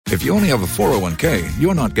If you only have a 401k,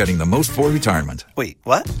 you're not getting the most for retirement. Wait,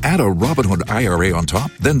 what? Add a Robinhood IRA on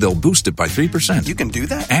top, then they'll boost it by 3%. You can do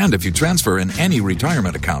that? And if you transfer in any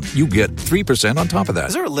retirement account, you get 3% on top of that.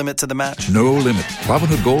 Is there a limit to the match? No limit.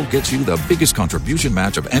 Robinhood Gold gets you the biggest contribution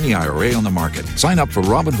match of any IRA on the market. Sign up for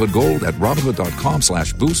Robinhood Gold at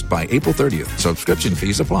Robinhood.com/boost by April 30th. Subscription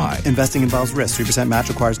fees apply. Investing involves risk. 3% match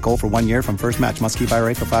requires gold for 1 year from first match. Must keep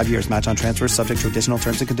IRA for 5 years. Match on transfers subject to additional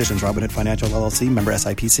terms and conditions. Robinhood Financial LLC, member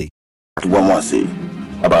SIPC. One more say,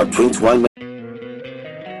 about 21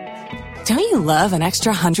 minutes. Don't you love an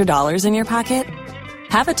extra $100 in your pocket?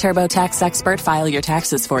 Have a TurboTax expert file your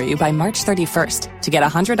taxes for you by March 31st to get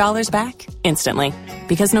 $100 back instantly.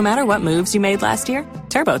 Because no matter what moves you made last year,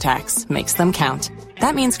 TurboTax makes them count.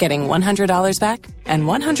 That means getting $100 back and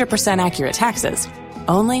 100% accurate taxes,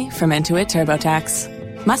 only from Intuit TurboTax.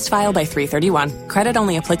 Must file by 3/31. Credit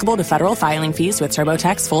only applicable to federal filing fees with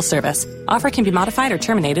TurboTax full service. Offer can be modified or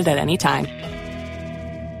terminated at any time.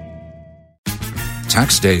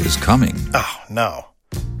 Tax day is coming. Oh, no.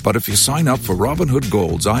 But if you sign up for Robinhood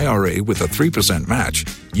Gold's IRA with a 3% match,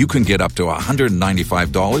 you can get up to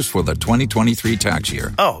 $195 for the 2023 tax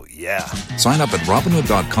year. Oh, yeah. Sign up at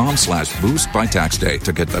Robinhood.com/boost by tax day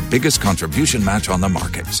to get the biggest contribution match on the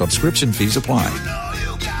market. Subscription fees apply.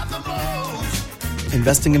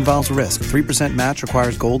 Investing involves risk. 3% match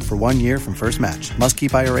requires gold for 1 year from first match. Must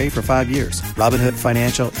keep IRA for 5 years. Robinhood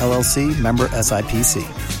Financial LLC, member SIPC.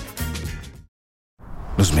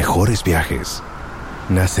 Los mejores viajes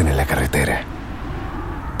nacen en la carretera,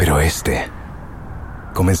 pero este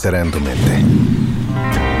comenzará en tu mente.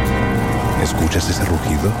 ¿Escuchas ese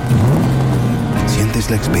rugido? ¿Sientes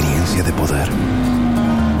la experiencia de poder?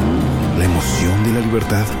 ¿La emoción de la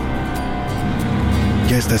libertad?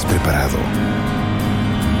 Ya estás preparado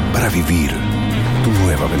para vivir tu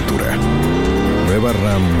nueva aventura. Nueva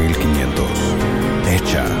Ram 1500.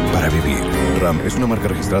 Hecha para vivir. Ram es una marca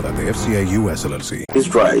registrada de FCA US LLC. His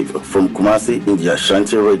drive from Kumasi in the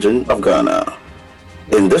Ashanti region of Ghana.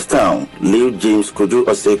 In this town lived James Kojo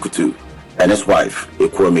Osei-Kutu and his wife,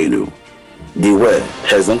 Ekwamenu. They were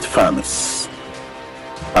peasant farmers.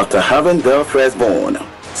 After having their firstborn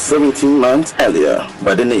 17 months earlier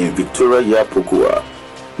by the name Victoria Yapokua,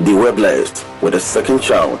 they were blessed with a second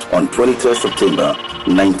child on 23rd September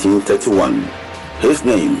 1931. His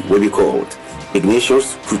name will be called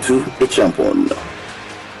Ignatius Kutu Echampon.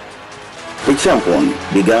 Echampon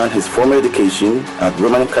began his formal education at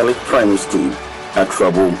Roman Catholic Primary School at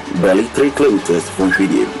Trabom, barely 3 kilometers from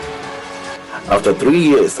Hwidim. After 3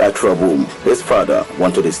 years at Trabom, his father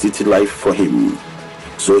wanted a city life for him,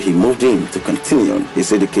 so he moved in to continue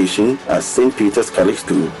his education at St. Peter's Catholic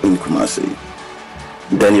School in Kumasi.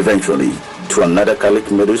 Then eventually to another Catholic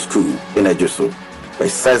middle school in Ejoso, a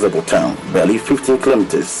sizable town barely 15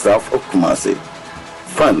 kilometers south of Kumasi.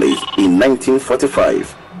 Finally, in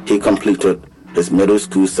 1945, he completed his middle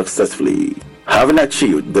school successfully. Having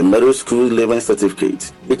achieved the middle school leaving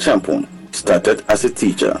certificate, Echampon started as a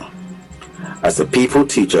teacher. As a people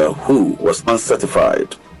teacher who was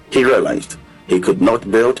uncertified, he realized he could not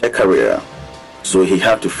build a career, so he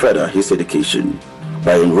had to further his education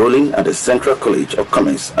by enrolling at the Central College of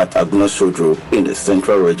Commerce at Aguna-Sodro in the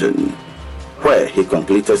Central Region, where he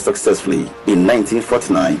completed successfully in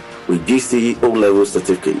 1949 with GCE O-level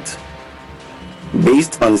certificate.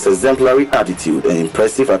 Based on his exemplary attitude and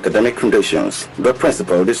impressive academic credentials, the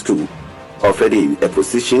principal of the school offered him a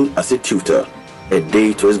position as a tutor a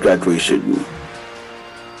day to his graduation.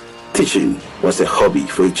 Teaching was a hobby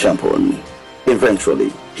for Echampon.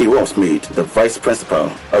 Eventually, he was made the vice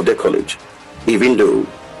principal of the college, even though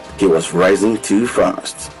he was rising too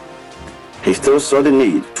fast. He still saw the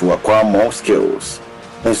need to acquire more skills,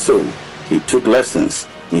 and so he took lessons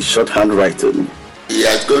in shorthand writing. He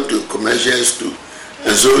had gone to commercial school,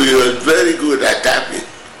 and so he was very good at typing.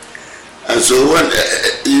 And so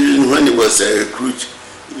even when he was a recruit,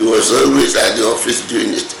 he was always at the office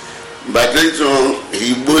doing it. But later on,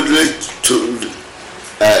 he boldly told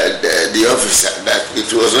the officer that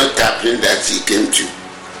it was not typing that he came to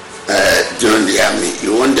join the army. He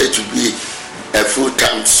wanted to be a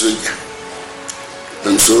full-time soldier.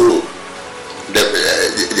 And so the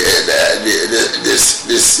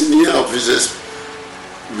senior officers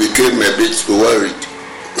became a bit worried,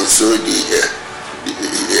 and so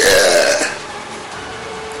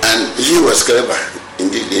and he was clever in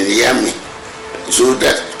the army, so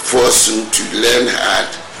that forced him to learn hard,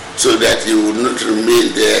 so that he would not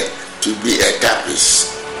remain there to be a tapist.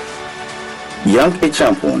 Young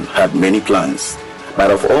Echampon had many plans, but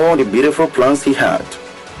of all the beautiful plans he had,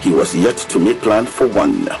 he was yet to make plan for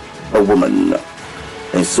one, a woman.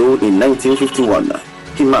 And so in 1951,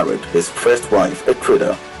 he married his first wife, a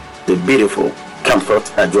trader, the beautiful Comfort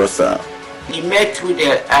Adjosa. He met through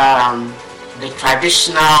the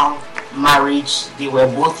traditional marriage. They were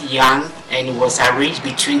both young, and it was arranged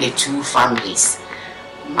between the two families.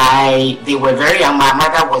 They were very young. My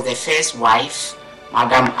mother was the first wife,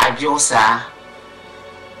 Madam Adjosa.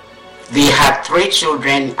 They had 3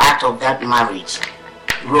 children out of that marriage: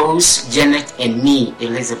 Rose, Janet, and me,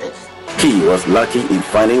 Elizabeth. He was lucky in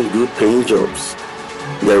finding good paying jobs.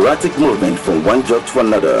 The erratic movement from one job to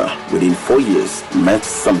another within 4 years meant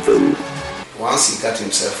something. Once he got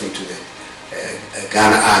himself into the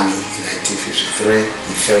Ghana Army in 1953,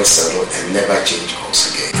 he felt settled and never changed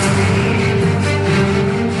course again.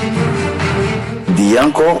 The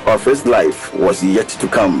anchor of his life was yet to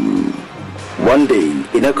come. One day,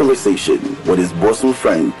 in a conversation with his bosom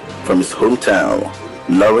friend from his hometown,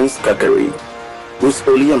 Lawrence Kakari, whose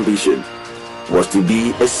only ambition was to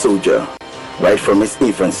be a soldier right from his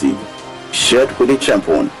infancy, shared with the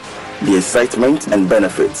champion the excitement and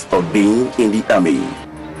benefits of being in the army.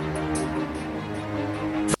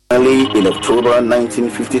 Finally, in October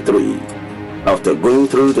 1953, after going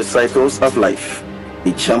through the cycles of life,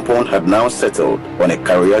 the champion had now settled on a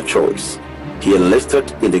career choice. He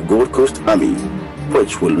enlisted in the Gold Coast Army,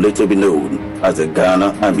 which will later be known as the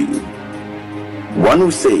Ghana Army. One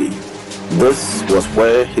would say this was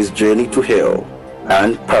where his journey to hell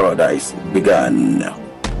and paradise began.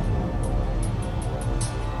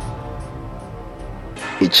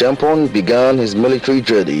 The champion began his military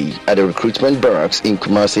journey at the recruitment barracks in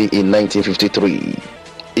Kumasi in 1953.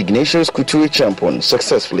 Ignatius Couture Champion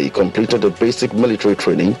successfully completed the basic military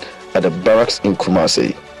training at the barracks in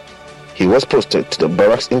Kumasi. He was posted to the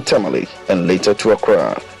barracks in Tamale and later to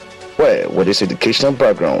Accra, where, with his educational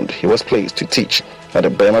background, he was placed to teach at the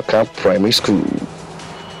Burma Camp Primary School.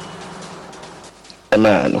 A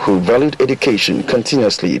man who valued education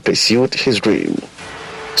continuously pursued his dream.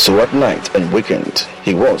 So at night and weekend,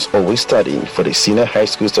 he was always studying for the senior high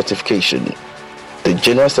school certification, the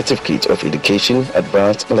General Certificate of Education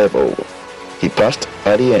Advanced Level. He passed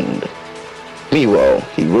at the end. Meanwhile,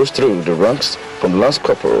 he rose through the ranks from Lance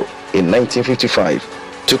Corporal in 1955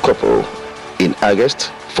 to Corporal in August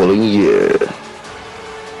following year.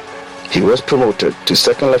 He was promoted to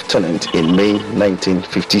Second Lieutenant in May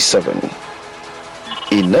 1957.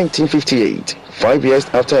 In 1958, 5 years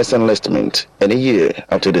after his enlistment and a year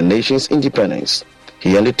after the nation's independence,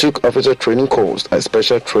 he undertook officer training course at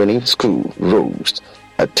Special Training School, Rose,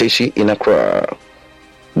 at Teshi in Accra.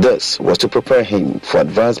 This was to prepare him for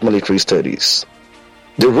advanced military studies.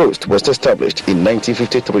 The roast was established in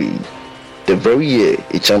 1953, the very year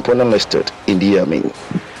a champion enlisted in the army.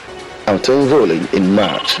 After enrolling in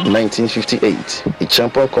March 1958, a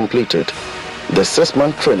champion completed the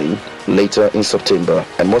 6-month training later in September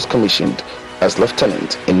and was commissioned as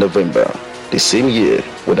lieutenant in November the same year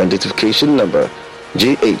with identification number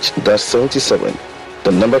JH-77.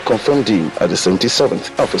 The number confirmed him as the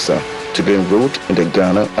 77th officer to be enrolled in the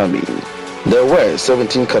Ghana Army. There were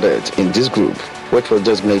 17 cadets in this group, which was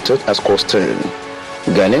designated as Course 10.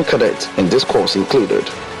 Ghanaian cadets in this course included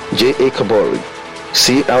J.A. Kabori,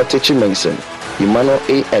 C.R. Techi Mason, Emmanuel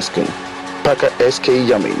A. Eskin, Parker S.K.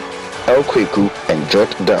 Yami, L. Kweku, and George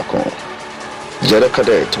Darkon. The other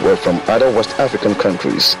cadets were from other West African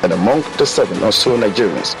countries, and among the 7 or so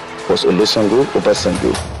Nigerians was Olusegun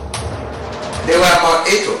Obasanjo. There were about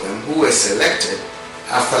 8 of them who were selected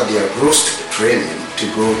after their roast training to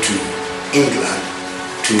go to England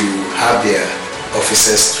to have their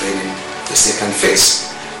officers training the second phase.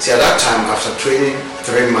 See, at that time, after training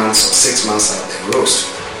 3 months or 6 months out of the roast,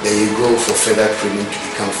 then you go for further training to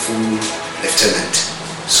become full lieutenant.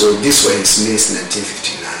 So this was his May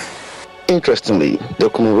 1959. Interestingly, the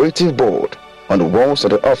commemorative board on the walls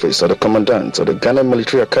of the office of the commandant of the Ghana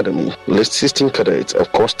Military Academy lists 16 cadets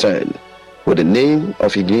of Course 10 with the name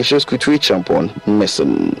of Ignatius Couture Champion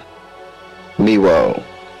Mason. Meanwhile,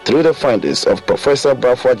 through the findings of Professor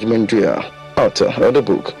Bafwa Jimendria, author of the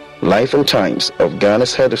book Life and Times of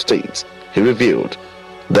Ghana's Head of State, he revealed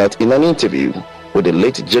that in an interview with the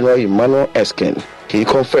late General Emmanuel Eskin, he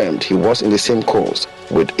confirmed he was in the same course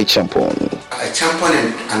with a champion. A champion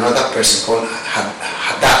and another person called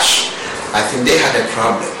Hadash, I think they had a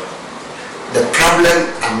problem. The problem,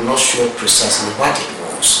 I'm not sure precisely what it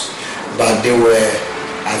was, but they were,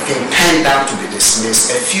 I think, penned down to be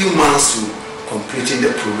dismissed a few months to completing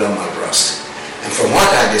the program abreast. And from what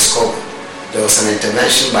I discovered, there was an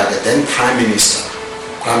intervention by the then Prime Minister,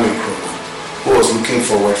 Kwame Nkrumah, who was looking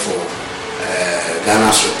forward for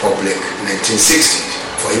Ghana's Republic in 1960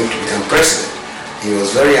 for him to become president. He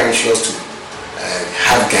was very anxious to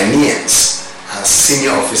have Ghanaians as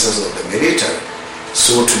senior officers of the military.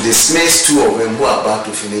 So to dismiss two of them who are about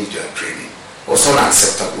to finish their training was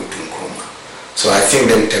unacceptable to Nkrumah. So I think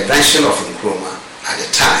the intervention of Nkrumah at the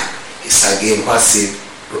time is again what saved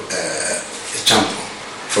the champion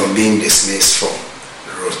from being dismissed from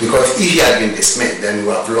the road. Because if he had been dismissed, then we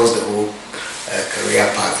would have lost the whole career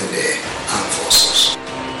path in the armed forces.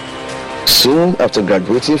 Soon after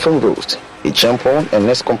graduating from Rhodes, Champion and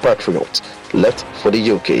his compatriot left for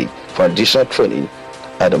the UK for additional training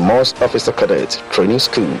at the Mons Officer Cadet Training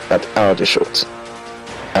School at Aldershot.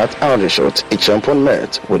 At Aldershot, Champion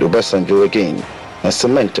met with Obasanjo again and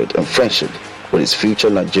cemented a friendship with his future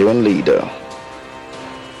Nigerian leader.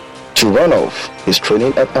 To run off his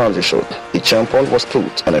training at Aldershot, Champion was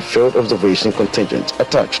put on a field observation contingent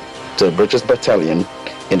attached to a British battalion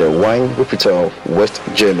in the Wien-Wuppertal, West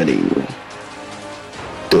Germany.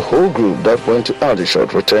 The whole group that went to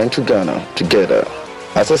Aldershot returned to Ghana together.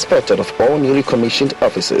 As expected of all newly commissioned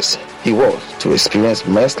officers, he was to experience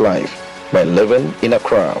mess life by living in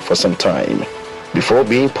Accra for some time, before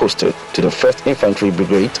being posted to the 1st Infantry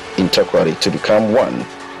Brigade in Takoradi to become one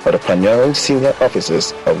of the pioneering senior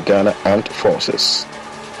officers of Ghana Armed Forces.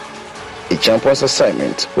 A champion's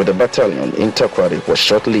assignment with the battalion in Takoradi was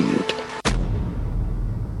short-lived.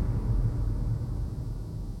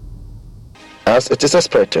 As it is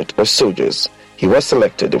expected of soldiers, he was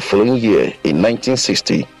selected the following year in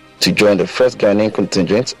 1960 to join the 1st Ghanaian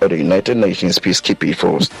contingent of the United Nations Peacekeeping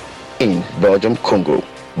Force in Belgium, Congo,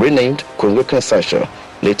 renamed Congo-Kinshasa,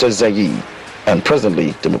 later Zaire, and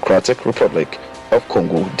presently Democratic Republic of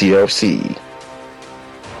Congo, DRC.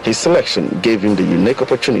 His selection gave him the unique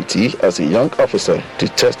opportunity as a young officer to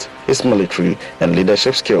test his military and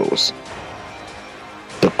leadership skills.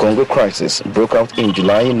 The Congo crisis broke out in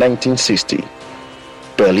July 1960.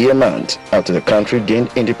 Barely a month after the country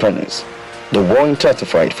gained independence, the war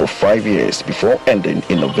intensified for 5 years before ending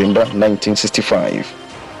in November 1965.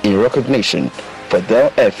 In recognition for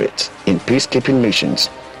their efforts in peacekeeping missions,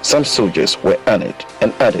 some soldiers were honored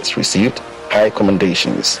and others received high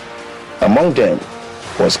commendations. Among them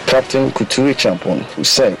was Captain Kuturi Champion, who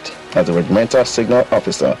served as a regimental signal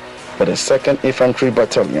officer for the 2nd Infantry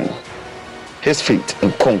Battalion. His feat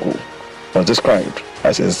in Congo was described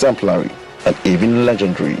as exemplary and even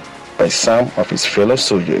legendary by some of his fellow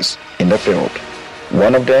soldiers in the field.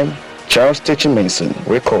 One of them, Charles Teaching Mason,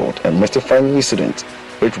 recalled a mystifying incident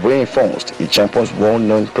which reinforced a champion's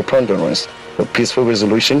well-known preponderance for peaceful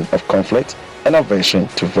resolution of conflict and aversion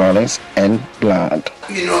to violence and blood.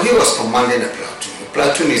 He was commanding a platoon. A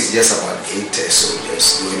platoon is just about 8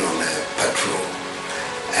 soldiers going on a patrol.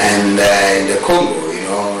 And in the Congo,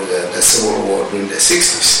 the civil war during the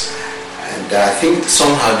 60s, and I think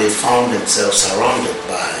somehow they found themselves surrounded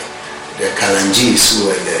by the Kalangis, who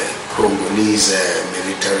were the Congolese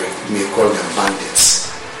military, we may call them bandits.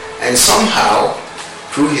 And somehow,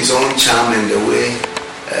 through his own charm and the way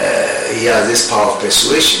he has this power of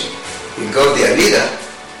persuasion, he got their leader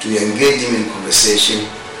to engage him in conversation,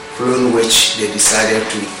 following which they decided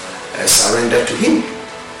to surrender to him.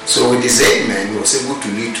 So with his 8 men, he was able to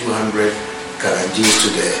lead 200 Kalangis to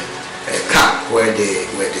the camp where they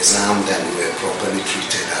were disarmed and were properly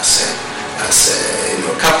treated as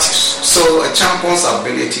captives. So a champion's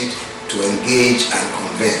ability to engage and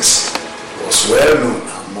convince was well known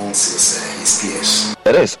amongst his peers.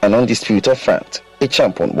 It is an undisputed fact a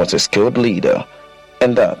champion was a skilled leader,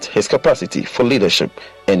 and that his capacity for leadership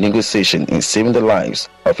and negotiation in saving the lives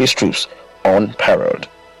of his troops unparalleled.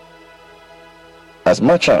 As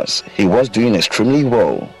much as he was doing extremely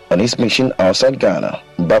well on his mission outside Ghana,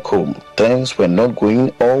 back home things were not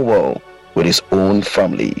going all well with his own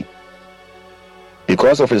family.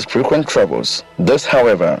 Because of his frequent travels, this,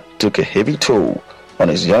 however, took a heavy toll on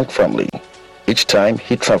his young family each time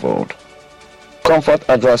he traveled. Comfort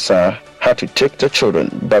Adwasa had to take the children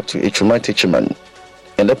back to Ichuma.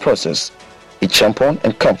 In the process, Champion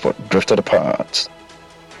and Comfort drifted apart.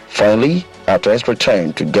 Finally, after his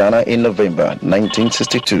return to Ghana in November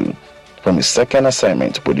 1962 from his 2nd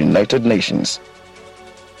assignment with the United Nations,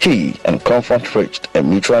 he and Comfort reached a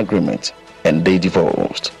mutual agreement and they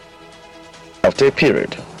divorced. After a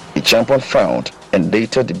period, Champion found and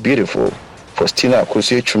dated the beautiful Faustina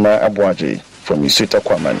Akosi-Chuma Abuaje from Isuta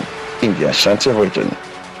Kwaman in the Ashanti region.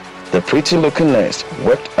 The pretty-looking nurse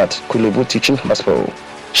worked at Kulebu Teaching Hospital.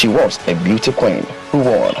 She was a beauty queen who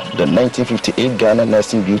won the 1958 Ghana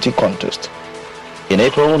Nursing Beauty Contest. In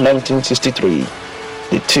April 1963,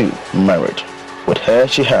 the two married. With her,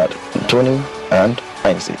 she had Anthony and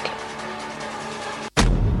Isaac.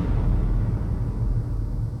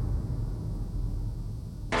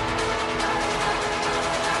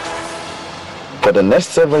 For the next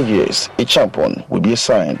several years, a champion will be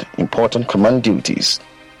assigned important command duties.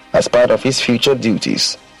 As part of his future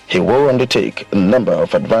duties, he will undertake a number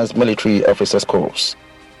of advanced military officers' courses.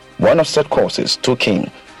 One of such courses took him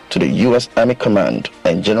to the U.S. Army Command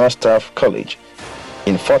and General Staff College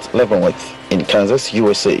in Fort Leavenworth in Kansas,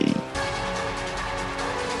 USA.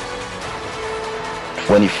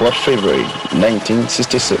 24th February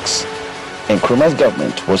 1966, Nkrumah's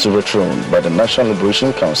government was overthrown by the National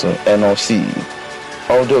Liberation Council (NLC).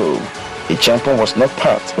 Although a champion was not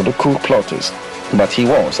part of the coup plotters, but he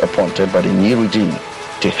was appointed by the new regime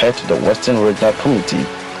to head the Western Regional Committee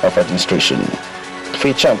of Administration. For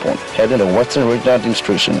a champion heading the Western Regional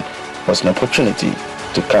Administration was an opportunity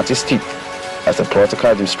to cut his teeth as a political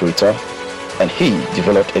administrator, and he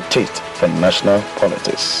developed a taste for national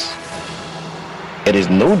politics. It is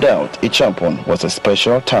no doubt a champion was a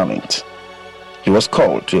special talent. He was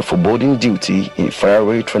called to a foreboding duty in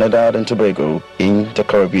faraway Trinidad and Tobago in the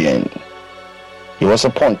Caribbean. He was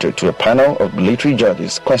appointed to a panel of military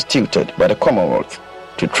judges constituted by the Commonwealth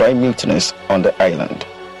to try mutinies on the island.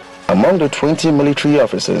 Among the 20 military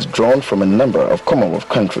officers drawn from a number of Commonwealth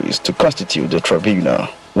countries to constitute the tribunal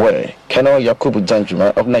were Colonel Yakubu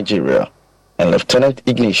Danjuma of Nigeria and Lieutenant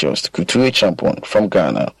Ignatius Kutu Champion from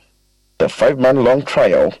Ghana. The 5-man-long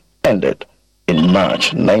trial ended in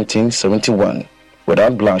March 1971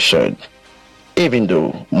 without bloodshed, even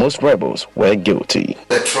though most rebels were guilty.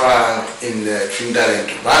 The trial in Trinidad and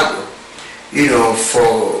Tobago,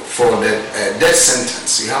 for the death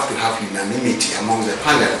sentence, you have to have unanimity among the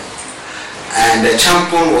panel. And the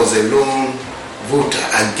champion was a lone voter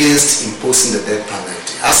against imposing the death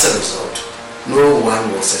penalty. As a result, no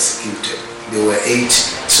one was executed. There were 8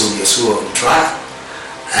 soldiers who were on trial.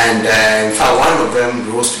 And in fact, one of them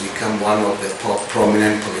rose to become one of the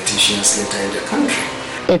prominent politicians later in the country.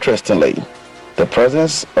 Interestingly, the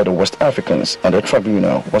presence of the West Africans on the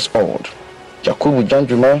tribunal was odd. Yakubu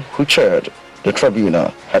Danjuma, who chaired the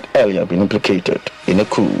tribunal, had earlier been implicated in a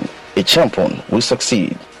coup. A champion will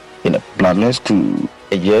succeed in a bloodless coup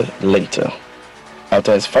a year later.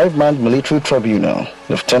 After his 5-man military tribunal,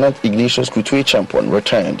 Lieutenant Ignatius Kutu Champion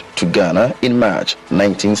returned to Ghana in March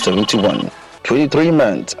 1971. 23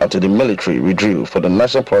 months after the military withdrew for the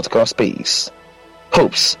national political space.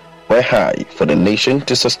 Hopes were high for the nation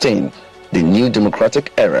to sustain the new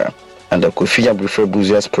democratic era under Kofi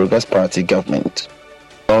Abufre-Buzia's Progress Party government.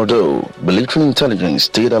 Although military intelligence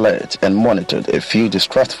stayed alert and monitored a few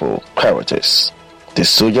distrustful characters, the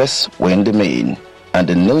soldiers were in the main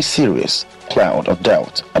under no serious cloud of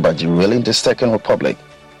doubt about derailing the Second Republic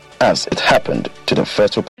as it happened to the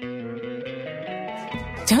First Republic.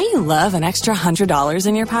 Don't you love an extra $100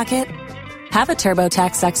 in your pocket? Have a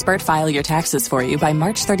TurboTax expert file your taxes for you by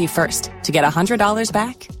March 31st to get $100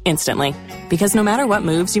 back instantly. Because no matter what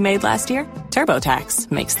moves you made last year,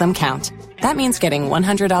 TurboTax makes them count. That means getting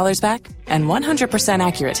 $100 back and 100%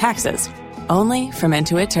 accurate taxes, only from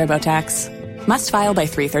Intuit TurboTax. Must file by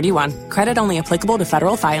 3/31. Credit only applicable to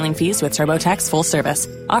federal filing fees with TurboTax full service.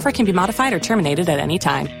 Offer can be modified or terminated at any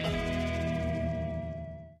time.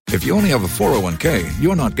 If you only have a 401k,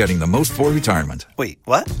 you're not getting the most for retirement. Wait,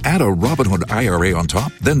 what? Add a Robinhood IRA on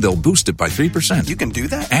top, then they'll boost it by 3%. You can do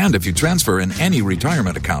that? And if you transfer in any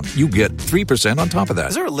retirement account, you get 3% on top of that.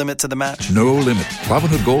 Is there a limit to the match? No limit.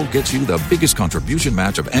 Robinhood Gold gets you the biggest contribution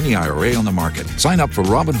match of any IRA on the market. Sign up for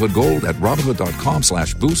Robinhood Gold at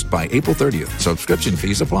Robinhood.com/boost by April 30th. Subscription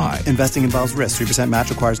fees apply. Investing involves risk. 3% match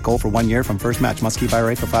requires gold for 1 year from first match. Must keep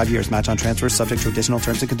IRA for 5 years. Match on transfers subject to additional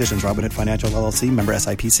terms and conditions. Robinhood Financial LLC, member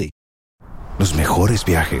SIPC. Los mejores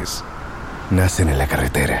viajes nacen en la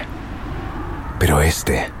carretera, pero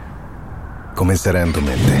este comenzará en tu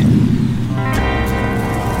mente.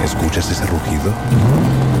 ¿Escuchas ese rugido?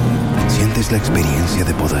 ¿Sientes la experiencia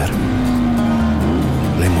de poder?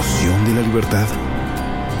 ¿La emoción de la libertad?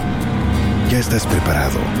 Ya estás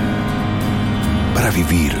preparado para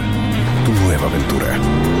vivir tu nueva aventura.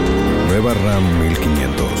 Nueva RAM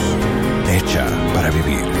 1500. Hecha para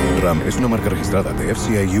vivir. RAM es una marca registrada de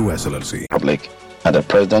FCA US LLC. Republic under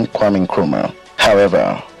President Kwame Nkrumah.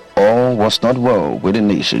 However, all was not well with the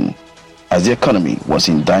nation as the economy was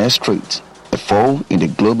in dire straits. A fall in the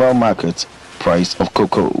global market price of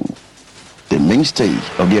cocoa, the mainstay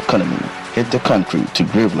of the economy, hit the country to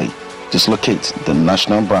gravely dislocate the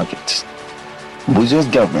national budget. Buzia's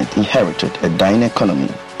government inherited a dying economy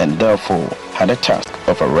and therefore had a task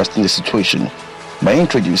of arresting the situation by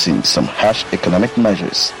introducing some harsh economic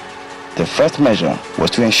measures. The first measure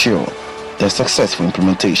was to ensure the successful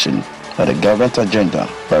implementation of the government agenda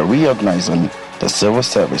by reorganizing the civil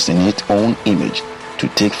service in its own image to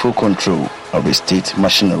take full control of the state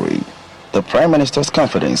machinery. the Prime Minister's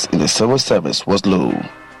confidence in the civil service was low.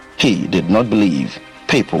 He did not believe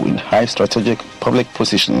people in high strategic public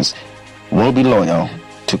positions will be loyal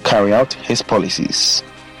to carry out his policies.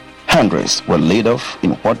 Hundreds were laid off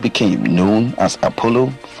in what became known as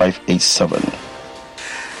Apollo 587.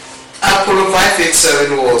 Apollo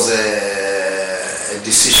 587 was a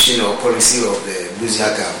decision or policy of the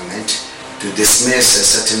Busia government to dismiss a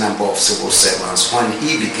certain number of civil servants when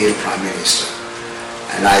he became Prime Minister.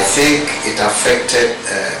 And I think it affected,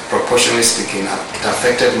 proportionally speaking, it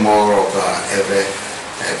affected more of every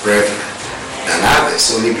brethren than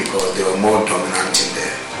others, only because they were more dominant in the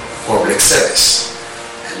public service.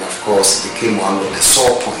 And of course, it became one of the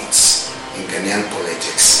sore points in Ghanaian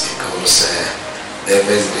politics because the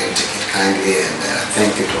others didn't take it kindly, and I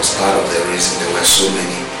think it was part of the reason there were so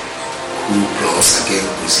many coup plots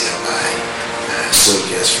against Busia by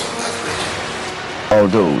soldiers from that region.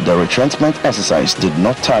 Although the retrenchment exercise did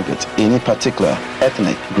not target any particular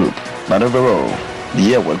ethnic group, but overall,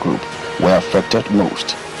 the Ewa group were affected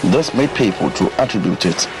most. This made people to attribute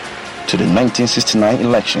it to the 1969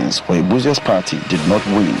 elections where Busia's party did not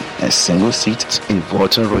win a single seat in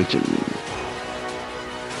voting region.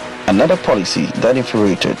 Another policy that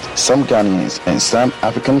infuriated some Ghanaians and some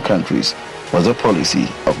African countries was the policy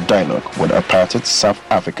of dialogue with apartheid South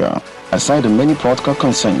Africa. Aside the many political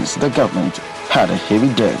concerns, the government had a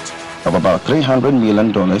heavy debt of about $300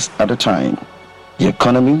 million at the time. The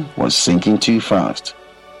economy was sinking too fast.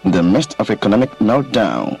 In the midst of economic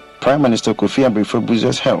meltdown, Prime Minister Kofi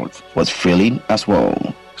Busia's health was failing as well.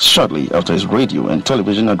 Shortly after his radio and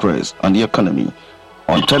television address on the economy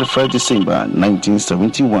on 31st December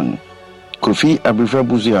 1971, Kofi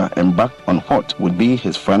Busia embarked on what would be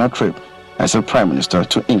his final trip as a Prime Minister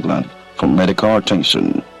to England for medical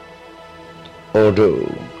attention.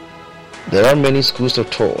 Although there are many schools of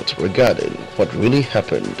thought regarding what really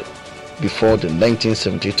happened before the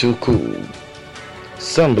 1972 coup,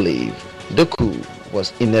 some believe the coup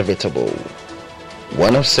was inevitable.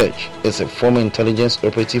 One of such is a former intelligence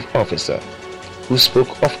operative officer who spoke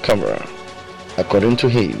off camera. According to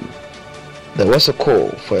him, there was a call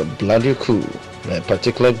for a bloody coup by a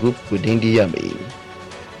particular group within the army.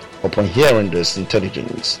 Upon hearing this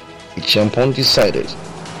intelligence, Ichampon decided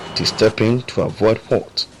to step in to avoid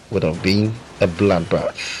what would have been a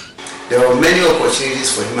bloodbath. There were many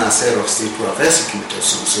opportunities for him as head of state to have executed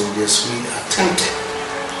some soldiers who attempted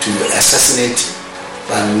to assassinate him,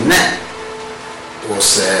 but none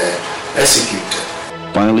was executed.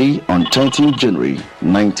 Finally, on 13 January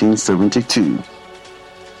 1972,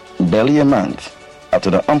 barely a month after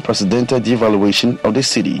the unprecedented devaluation of the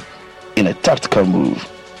city, in a tactical move,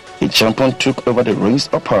 Ichampon took over the reins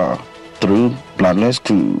of power through bloodless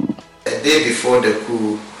coup. A day before the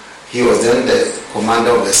coup, he was then the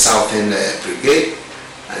commander of the Southern Brigade,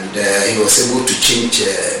 and he was able to change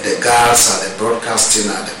the guards and the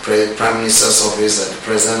broadcasting at the Prime Minister's office and the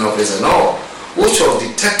President's office and all, which was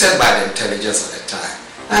detected by the intelligence at the time.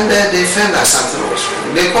 And they found that something was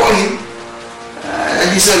wrong. They called him, and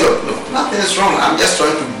he said, look, no, nothing is wrong. I'm just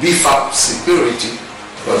trying to beef up security.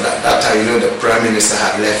 But that time, the Prime Minister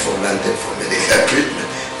had left for London for medical treatment.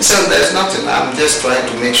 He said, there's nothing. I'm just trying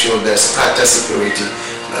to make sure there's tighter security,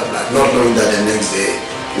 not knowing that the next day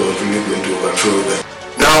he was really going to overthrow them.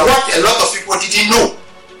 Now, what a lot of people didn't know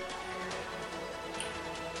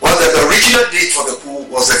was that the original date for the coup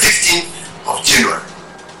was the 15th of January.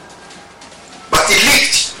 But it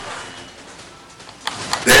leaked.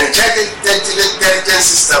 The intelligence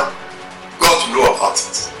system got to know about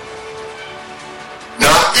it.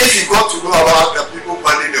 Now, if you got to know about the people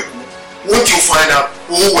planning the coup, won't you find out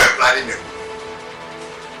who were planning the coup?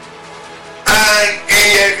 And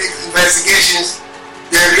in investigations,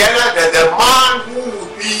 they realized that the man who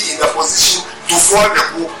would be in the position to foil the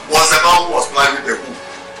coup was the man who was planning the coup.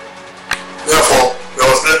 Therefore, there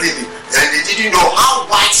was nothing, and they didn't know how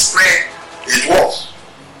widespread it was.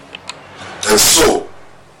 And so,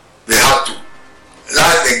 they had to,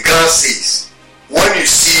 like the gun says, when you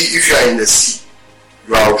see, if you are in the sea,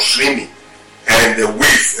 you are swimming, and the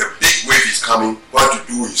wave, a big wave is coming, what you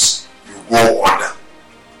do is, you go under.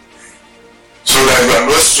 So that you are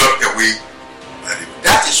not swept away.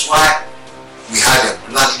 That is why we had a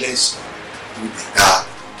bloodless coup d'etat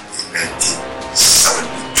in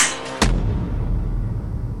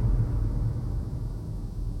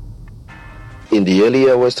 1972. In the early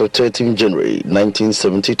hours of 13 January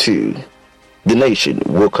 1972, the nation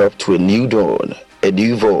woke up to a new dawn, a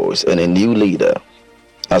new voice, and a new leader,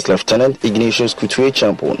 as Lieutenant Ignatius Kutuwe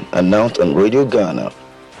Champon announced on Radio Ghana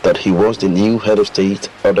that he was the new head of state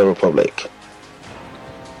of the Republic.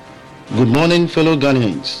 Good morning, fellow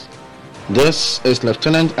Ghanaians. This is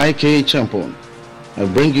Lieutenant I.K. Champon. I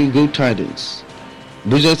bring you good tidings.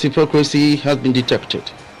 Buzia's hypocrisy has been detected.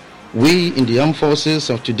 We in the armed forces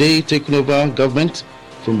have today taken over government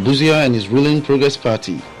from Buzia and his ruling Progress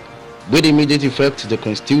Party. With immediate effect, the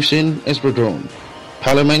constitution is withdrawn.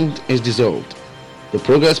 Parliament is dissolved. The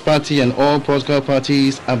Progress Party and all political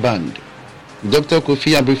parties are banned. Dr.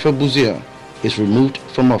 Kofi Abrifa Buzia is removed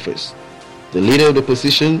from office. The leader of the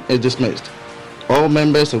opposition is dismissed. All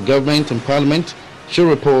members of government and parliament should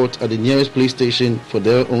report at the nearest police station for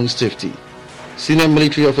their own safety. Senior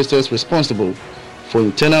military officers responsible for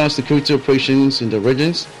internal security operations in the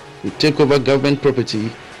regions will take over government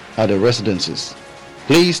property at the residences.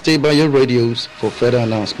 Please stay by your radios for further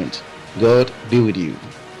announcement. God be with you.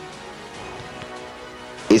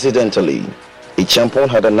 Incidentally, Ichampon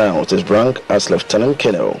had announced his rank as Lieutenant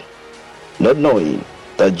Colonel, not knowing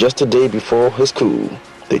that just a day before his coup,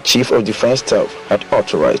 the Chief of Defense Staff had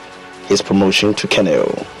authorized his promotion to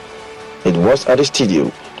Colonel. It was at the studio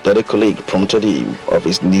that a colleague prompted him of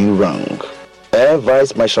his new rank. Air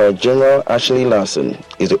Vice Marshal General Ashley Larson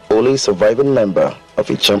is the only surviving member of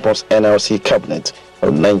Ichampon's NRC cabinet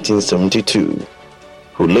of 1972,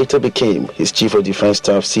 who later became his Chief of Defense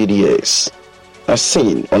Staff CDS. As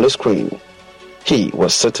seen on the screen, he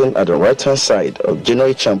was sitting at the right-hand side of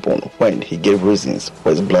General Ichampon when he gave reasons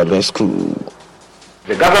for his bloodless coup.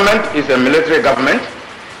 The government is a military government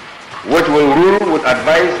which will rule with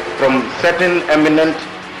advice from certain eminent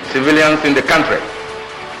civilians in the country.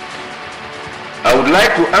 I would like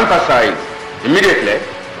to emphasize immediately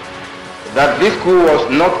that this coup was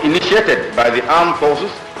not initiated by the armed forces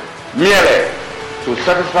merely to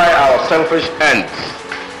satisfy our selfish ends.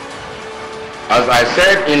 As I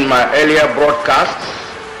said in my earlier broadcasts,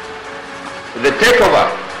 the takeover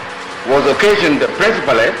was occasioned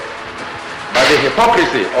principally by the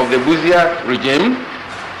hypocrisy of the Buzia regime,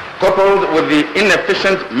 coupled with the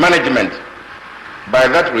inefficient management by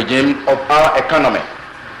that regime of our economy.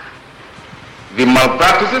 The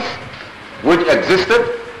malpractices which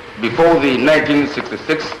existed before the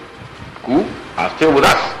 1966 coup are still with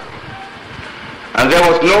us, and there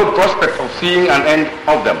was no prospect of seeing an end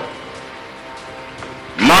of them.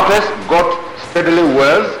 Matters got steadily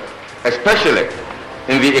worse, especially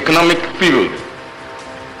in the economic field,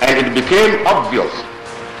 and it became obvious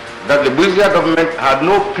that the Buzia government had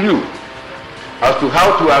no clue as to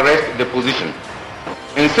how to arrest the position.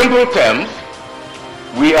 In simple terms,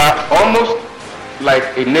 we are almost like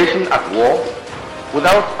a nation at war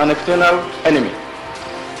without an external enemy.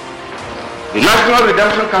 The National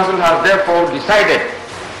Redemption Council has therefore decided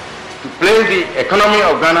to place the economy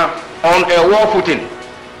of Ghana on a war footing.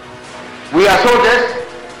 We are soldiers.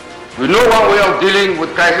 We know one way of dealing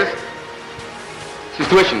with crisis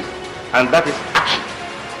situations, and that is action.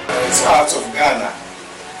 It's out of Ghana,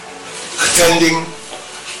 attending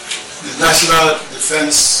the National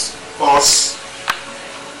Defense Force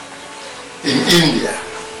in India.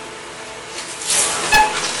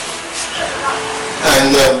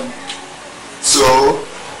 And so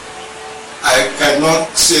I cannot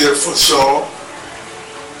say for sure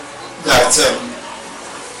that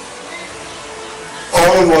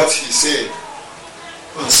all what he said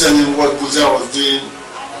concerning what Buzia was doing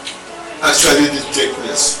actually did take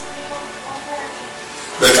place.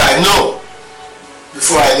 But I know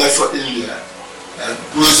before I left for India that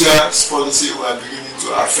Buzia's policy were beginning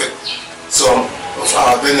to affect some of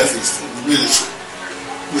our benefits in the military,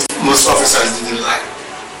 which most officers didn't like.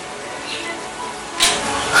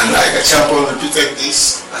 And like Ichampon repeated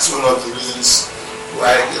this as one of the reasons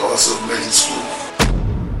why he also made his coup.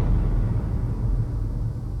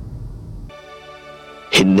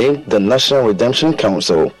 He named the National Redemption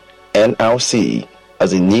Council, NRC,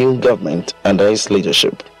 as a new government under his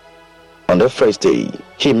leadership. On the first day,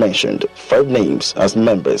 he mentioned 5 names as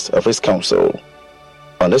members of his council.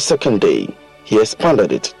 On the second day, he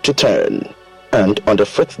expanded it to 10. And on the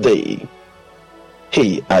 5th day,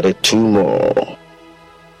 he added 2 more.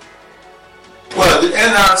 Well, the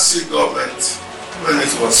NRC government, when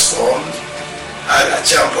it was formed, had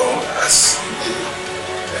Ichampon as the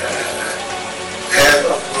head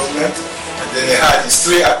of government, and then he had his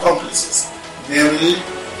 3 accomplices, namely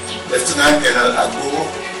Lieutenant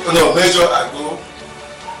Colonel Major Ago,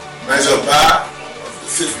 Major Ba of the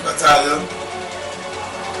 5th Battalion,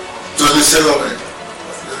 Tony Solomon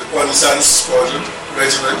of the Reconnaissance Squadron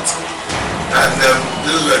Regiment, and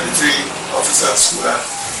those were the 3 officers who were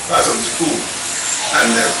part of the coup.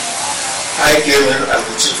 And I came in as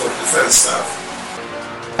the Chief of Defense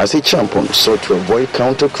Staff. As Ichampon sought to avoid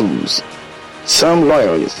counter-coups, some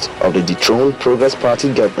loyalists of the dethroned Progress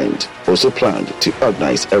Party government also planned to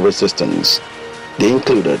organize a resistance. They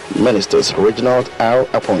included Ministers Reginald R.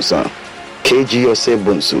 Aponsa, KG Ose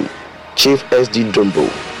Bunsu, Chief SD Dumbo,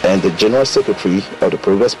 and the General Secretary of the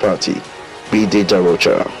Progress Party, B.D.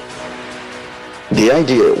 Jarocha. The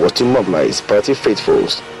idea was to mobilize party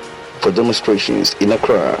faithfuls for demonstrations in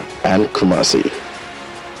Accra and Kumasi.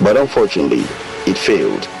 But unfortunately, it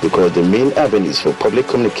failed because the main avenues for public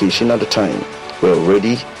communication at the time were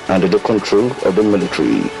already under the control of the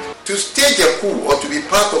military. To stage a coup or to be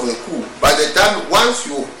part of a coup, by the time once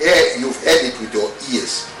you've heard it with your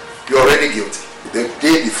ears, you're already guilty. The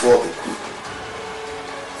day before the coup,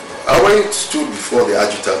 I went stood before the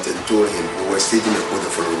adjutant and told him we were staging a coup the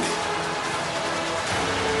following day.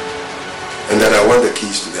 And then I want the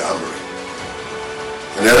keys to the armory.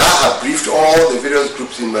 And then I had briefed all the various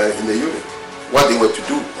groups in the unit what they were to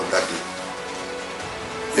do on that day.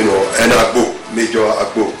 You know, and Agbo, Major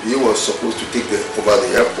Agbo, he was supposed to take over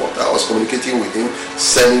the airport. I was communicating with him,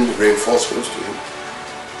 sending reinforcements to him.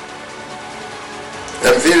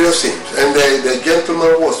 And various things. And the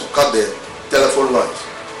gentleman was to cut the telephone lines.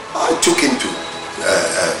 I took him to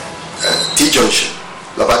T-Junction,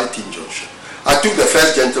 Labadi T-Junction. I took the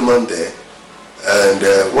first gentleman there, and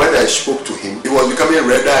when I spoke to him, he was becoming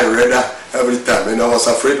redder and redder every time, and I was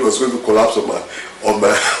afraid he was going to collapse on my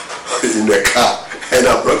in the car. And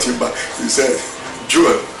I brought him back. He said,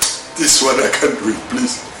 "Joel, this one I can't do it,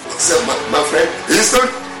 please." I said, my friend, it's not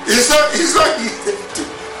easy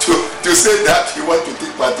to say that you want to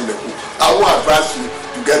take part in the coup. I will advise you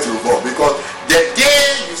to get involved, because the day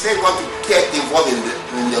you say you want to get involved in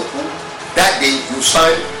the coup, that day you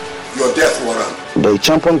sign your death warrant. The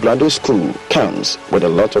Champon Blado's coup comes with a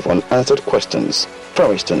lot of unanswered questions.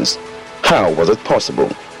 For instance, how was it possible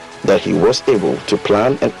that he was able to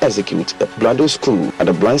plan and execute a Blado's coup at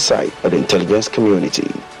the blind side of the intelligence community?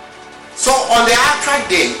 So on the actual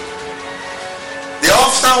day, the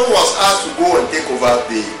officer who was asked to go and take over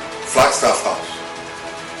the Flagstaff house,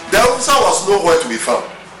 the officer was nowhere to be found.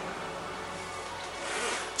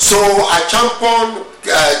 So Achampon,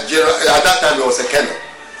 at that time there was a colonel.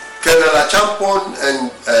 Colonel Achampon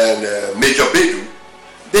and Major Bedu,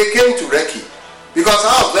 they came to Reki because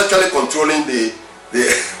I was virtually controlling the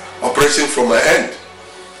operation from my end.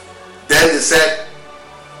 Then they said,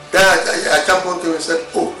 Achampon came and said,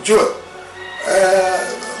 "Oh, Joel,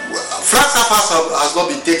 Flagstaff has not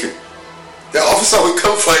been taken. The officer will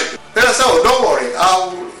come find you." Then I said, "Oh, don't worry,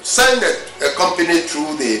 I'll send a company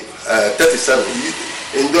through the 37.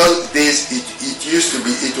 In those days,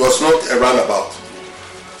 it was not a runabout.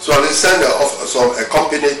 So I'll send a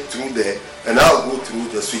company through there, and I'll go through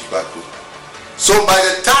the switchback route." So by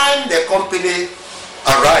the time the company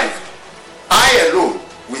arrived, I alone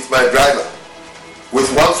with my driver,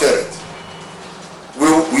 with one ferret,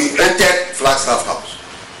 we entered Flagstaff house.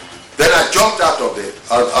 Then I jumped out of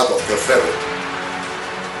the ferret,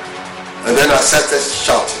 and then I started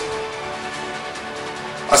shouting.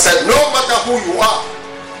 I said, "No matter who you are,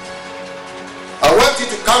 I want you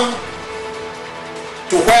to come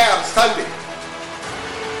to where I'm standing.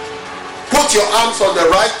 Put your arms on the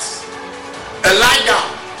right and lie down.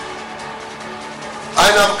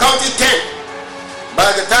 And I'm counting 10.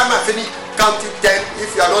 By the time I finish counting 10,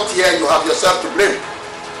 if you are not here, you have yourself to blame."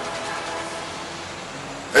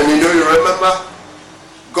 And you remember,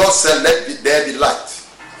 God said, "Let there be light."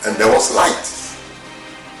 And there was light.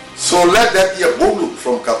 So let there be a booming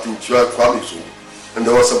from Captain Chua Kwame, and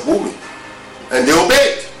there was a booming. And they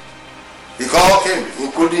obeyed. They all came,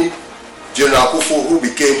 including General Kufu, who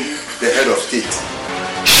became the head of state.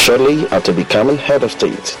 Shortly after becoming head of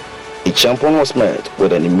state, Ichampon was met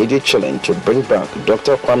with an immediate challenge to bring back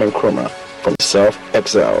Dr. Kwame Nkrumah from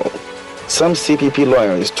self-exile. Some CPP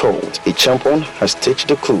lawyers told Ichampon had staged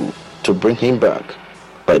the coup to bring him back,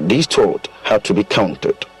 but these thoughts had to be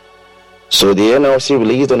countered. So the NLC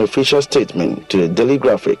released an official statement to the Daily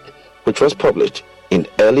Graphic, which was published in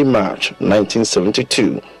early March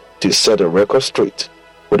 1972 to set the record straight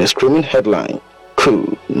with a screaming headline,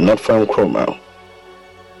 "Coup not for Nkrumah."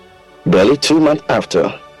 Barely 2 months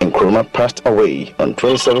after, Nkrumah passed away on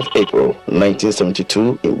 27 April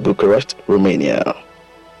 1972 in Bucharest, Romania.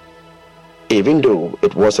 Even though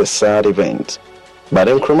it was a sad event, but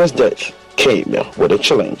Nkrumah's death came with a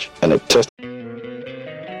challenge and a test.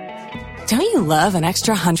 Don't you love an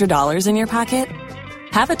extra $100 in your pocket?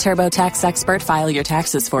 Have a TurboTax expert file your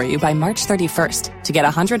taxes for you by March 31st to get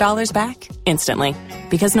 $100 back instantly.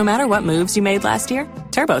 Because no matter what moves you made last year,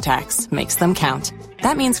 TurboTax makes them count.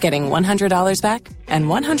 That means getting $100 back and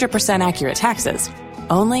 100% accurate taxes,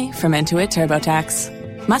 only from Intuit TurboTax.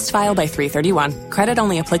 Must file by 3/31. Credit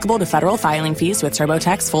only applicable to federal filing fees with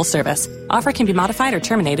TurboTax full service. Offer can be modified or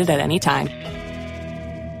terminated at any time.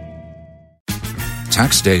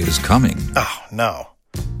 Tax day is coming. Oh, no.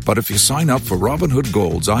 But if you sign up for Robinhood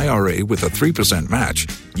Gold's IRA with a 3% match,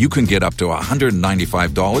 you can get up to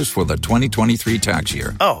 $195 for the 2023 tax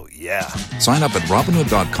year. Oh, yeah. Sign up at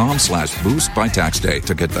Robinhood.com/boost by tax day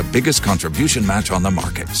to get the biggest contribution match on the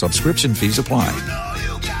market. Subscription fees apply.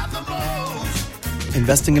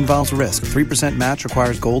 Investing involves risk. 3% match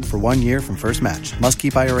requires gold for 1 year from first match. Must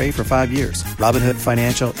keep IRA for 5 years. Robinhood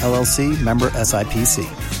Financial, LLC, member SIPC.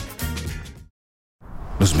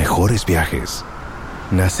 Los mejores viajes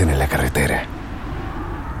nacen en la carretera,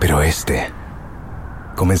 pero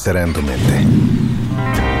comenzará en tu mente.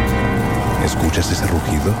 ¿Escuchas ese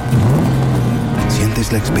rugido?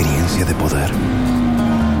 ¿Sientes la experiencia de poder?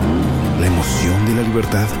 ¿La emoción de la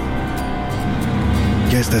libertad?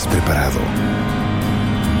 Ya estás preparado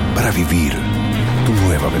para vivir tu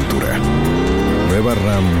nueva aventura. Nueva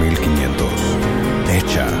Ram 1500.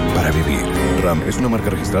 Hecha para vivir. Ram es una marca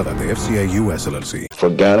registrada de FCI US LLC. For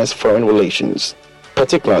Ghana's foreign relations,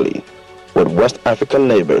 particularly with West African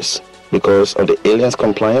neighbors, because of the Aliens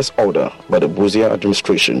Compliance Order by the Buzia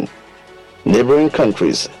administration. Neighboring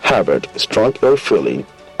countries harbored strong ill feeling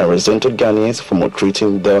and resented Ghanaians for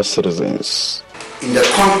maltreating their citizens. In the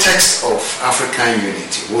context of African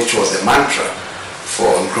unity, which was the mantra for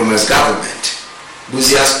Nkrumah's government,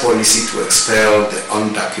 Buzia's policy to expel the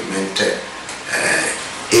undocumented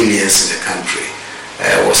aliens in the country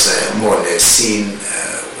was more or less seen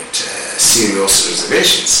with serious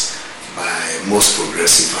reservations by most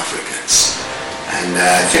progressive Africans. And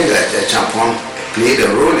I think that Champon played a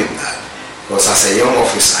role in that, because as a young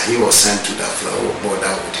officer he was sent to the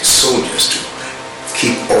border with his soldiers to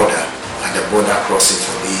keep order at the border crossing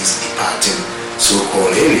for these departing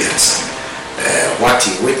so-called aliens. What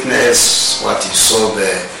he witnessed, what he saw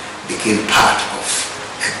there became part of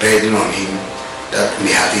a burden on him that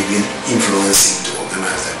may have even influenced him to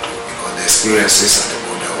organize that group, because the experiences at the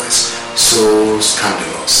border was so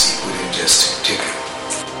scandalous he couldn't just take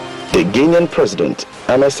it. The Guinean president,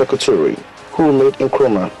 Ahmed Secretary, who made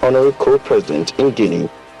Nkrumah honorary co-president in Guinea,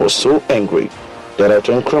 was so angry that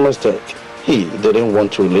after Nkrumah's death, he didn't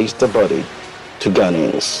want to release the body to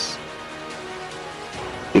Ghanaians,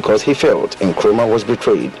 because he felt Nkrumah was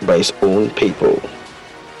betrayed by his own people.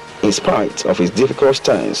 In spite of his difficult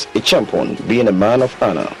stance, Ichampon, being a man of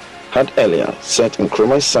honor, had earlier sent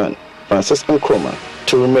Nkrumah's son, Francis Nkrumah,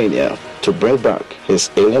 to Romania to bring back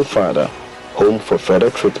his alien father home for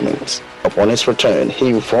further treatment. Upon his return, he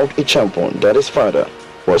informed Ichampon that his father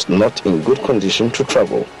was not in good condition to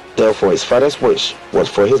travel. Therefore, his father's wish was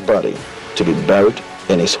for his body to be buried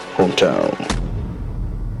in his hometown.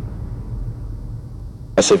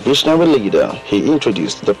 As a visionary leader, he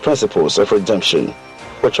introduced the principles of redemption,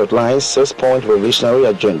 which outlines 6-point revolutionary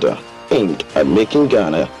agenda aimed at making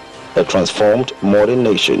Ghana a transformed modern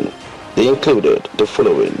nation. They included the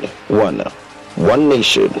following: 1. One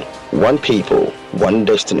nation, one people, one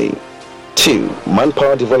destiny. 2.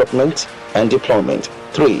 Manpower development and deployment.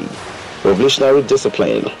 3. Revolutionary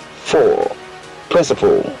discipline. 4.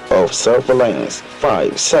 Principle of self-reliance.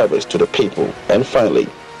 5. Service to the people. And finally,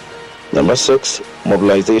 number 6,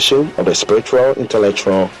 mobilization of the spiritual,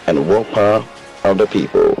 intellectual, and work power of the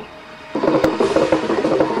people.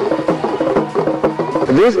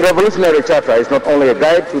 This revolutionary charter is not only a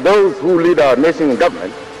guide to those who lead our nation in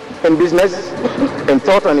government, in business, in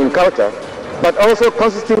thought and in culture, but also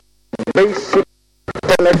constitutes basic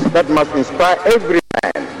tenets that must inspire every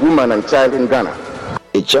man, woman and child in Ghana.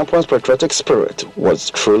 Ichampion's patriotic spirit was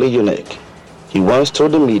truly unique. He once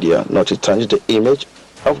told the media not to tarnish the image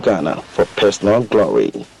of Ghana for personal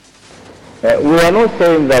glory. We are not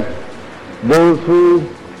saying that those who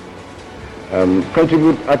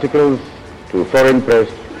contribute articles to foreign press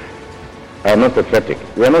are not patriotic.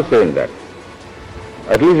 We are not saying that.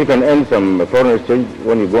 At least you can earn some foreign exchange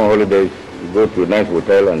when you go on holidays, you go to a nice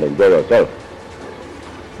hotel and enjoy yourself.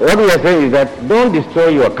 What we are saying is that don't destroy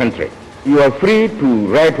your country. You are free to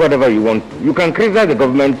write whatever you want to. You can criticize the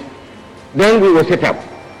government, then we will set up.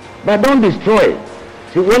 But don't destroy.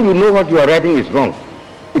 See, when you know what you are writing is wrong,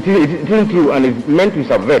 it isn't true and it's meant to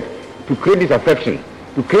subvert, to create disaffection,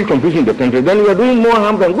 to create confusion in the country, then you are doing more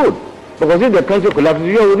harm than good. Because if the country collapses,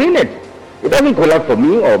 you are within it. It doesn't collapse for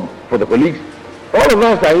me or for the colleagues. All of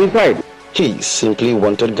us are inside. He simply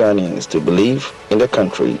wanted Ghanaians to believe in the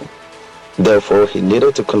country. Therefore, he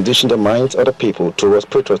needed to condition the minds of the people towards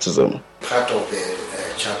patriotism. Part of the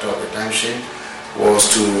Charter of Redemption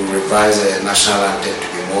was to revise the national anthem to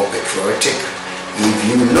be more patriotic. If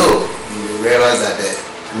you know, you realize that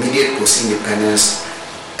the immediate post-independence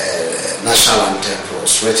national anthem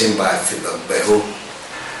was written by Philip Beho,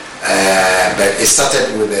 but it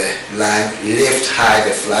started with the line, "Lift high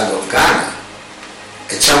the flag of Ghana."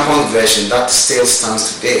 A Champon version that still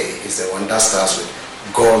stands today is the one that starts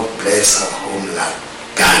with God bless our homeland,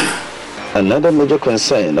 Ghana. Another major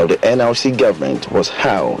concern of the NRC government was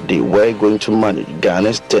how they were going to manage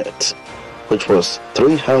Ghana's debt, which was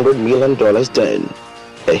 $300 million then,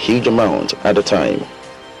 a huge amount at the time.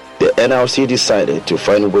 The NRC decided to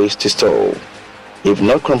find ways to stall, if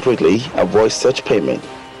not completely avoid such payment.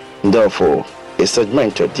 Therefore, it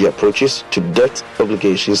segmented the approaches to debt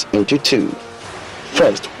obligations into two.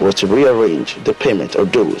 First was to rearrange the payment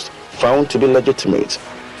of those found to be legitimate,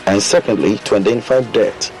 and secondly to identify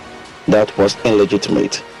debt that was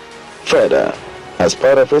illegitimate. Further, as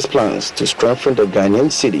part of his plans to strengthen the Ghanaian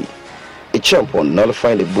cedi, Champon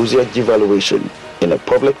nullified the Busia devaluation in a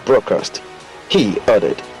public broadcast. He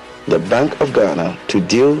ordered the Bank of Ghana to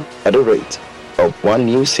deal at a rate of 1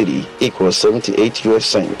 new cedi equals 78 US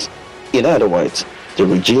cents. In other words, the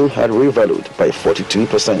regime had revalued by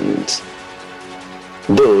 42%.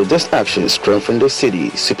 Though this action strengthened the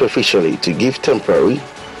cedi superficially to give temporary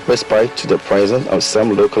respite to the pricing of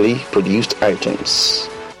some locally produced items.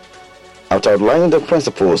 After outlining the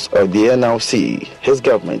principles of the NRC, his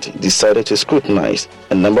government decided to scrutinize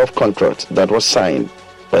a number of contracts that were signed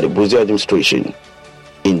by the Busia administration.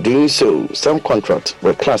 In doing so, some contracts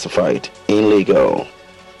were classified illegal.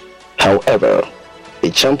 However, a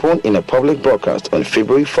Champon in a public broadcast on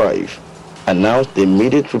February 5 announced the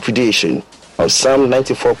immediate repudiation of some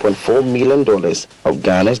 $94.4 million of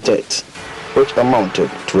Ghana's debt, which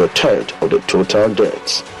amounted to a third of the total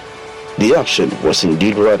debt. The action was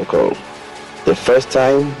indeed radical. The first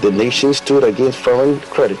time the nation stood against foreign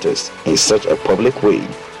creditors in such a public way.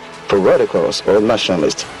 For radicals or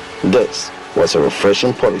nationalists, this was a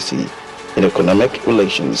refreshing policy in economic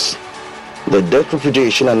relations. The debt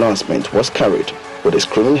repudiation announcement was carried with a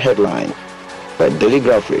screaming headline by Daily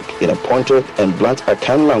Graphic in a pointed and blunt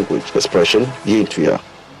account language expression, Yentuya,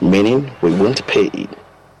 meaning we won't pay.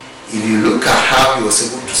 If you look at how he was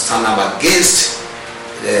able to stand up against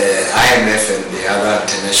the IMF and the other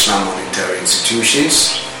international monetary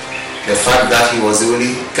institutions, the fact that he was the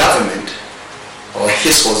only government, or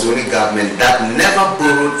his was the only government that never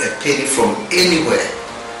borrowed a penny from anywhere,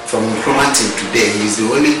 from Nkrumah till today, he is the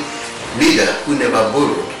only leader who never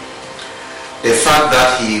borrowed. The fact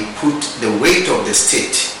that he put the weight of the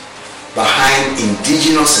state behind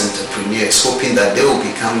indigenous entrepreneurs, hoping that they will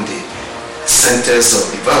become the centers of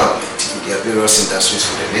development in their various industries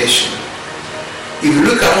for the nation. If you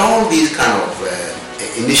look at all these kind of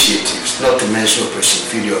initiatives, not to mention Operation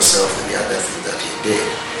Feed Yourself and the other things that he did,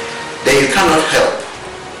 then you cannot help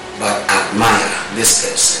but admire this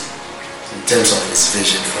person in terms of his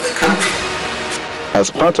vision for the country. As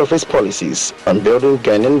part of his policies on building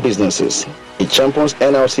Ghanaian businesses, the Champon's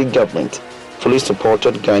NRC government fully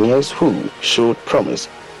supported Ghanaians who showed promise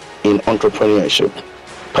in entrepreneurship,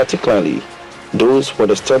 particularly those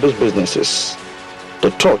with established businesses.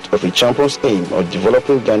 The thought of a Champon's aim of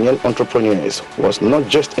developing Ghanaian entrepreneurs was not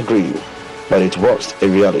just a dream, but it was a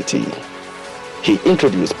reality. He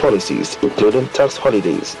introduced policies including tax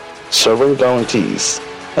holidays, sovereign guarantees,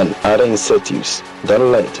 and other incentives that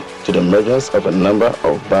led to the emergence of a number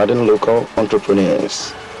of budding local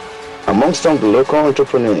entrepreneurs. Among some of the local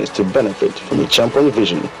entrepreneurs to benefit from the Champon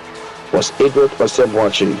vision was Edward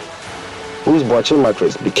Osei-Boakye, whose Boakye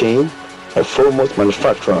mattress became a foremost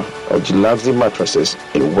manufacturer of Gilazzi mattresses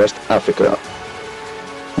in West Africa.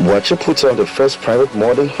 Boakye put up the first private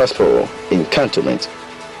modern hospital in Cantonment,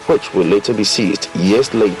 which would later be seized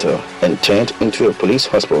years later and turned into a police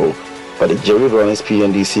hospital by the Jerry Rawlings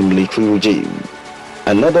PNDC military regime.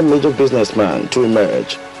 Another major businessman to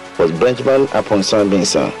emerge was Benjamin Aponsan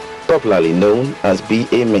Mensah, popularly known as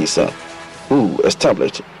B.A. Mensah, who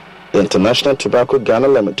established the International Tobacco Ghana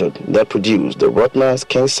Limited that produced the Rothmans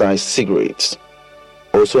king-size cigarettes.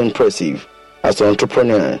 Also impressive as an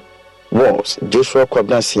entrepreneur was Joshua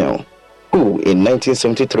Kwabena, who in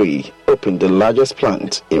 1973 opened the largest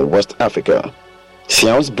plant in West Africa.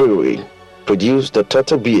 Siam's brewery produced the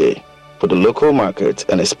Tata beer for the local market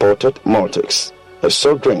and exported Maltex, a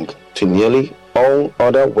soft drink, to nearly all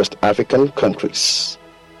other West African countries.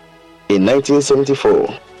 In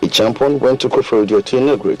 1974, Champon went to Koforidua to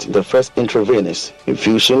inaugurate the first intravenous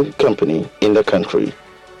infusion company in the country.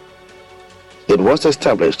 It was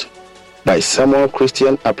established by Samuel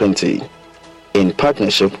Christian Aplenty in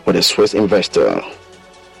partnership with a Swiss investor.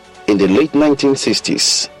 In the late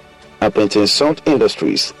 1960s, Aplenty Salt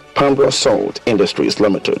Industries, Pambra Salt Industries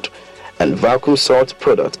Limited, and Vacuum Salt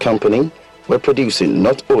Product Company were producing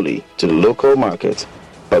not only to the local market,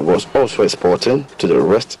 but was also exporting to the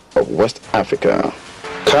rest of West Africa.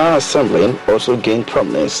 Car assembling also gained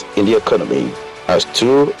prominence in the economy as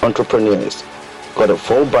two entrepreneurs, got the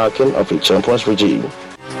full backing of a champion's regime.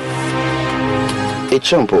 A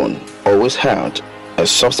champion always had a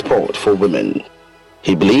soft spot for women.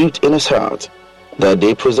 He believed in his heart that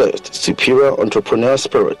they possessed superior entrepreneurial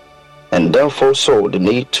spirit and therefore saw the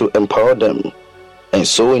need to empower them. And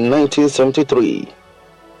so in 1973,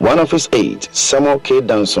 one of his aides, Samuel K.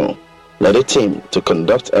 Danson, led a team to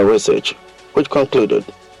conduct a research which concluded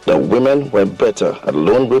that women were better at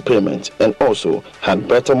loan repayment and also had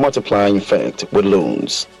better multiplying effect with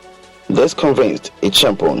loans. This convinced a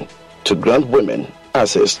champion to grant women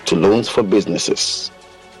access to loans for businesses.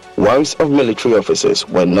 Wives of military officers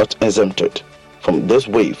were not exempted from this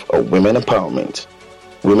wave of women empowerment.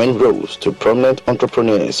 Women rose to prominent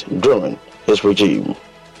entrepreneurs during his regime.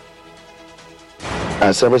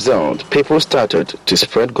 As a result, people started to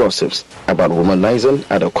spread gossips about womanizing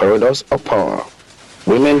at the corridors of power.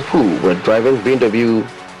 Women who were driving BMW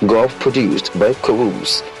Golf produced by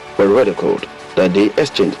Coroos were ridiculed that they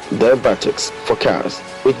exchanged their buttocks for cars,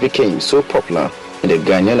 which became so popular in the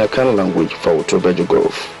Ghanaian Akan language for Otobeju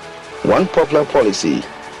Golf. One popular policy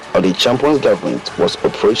of the champion's government was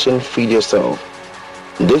Operation Feed Yourself.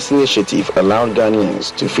 This initiative allowed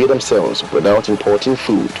Ghanaians to feed themselves without importing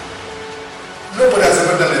food. Nobody has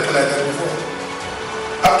ever done anything like that before.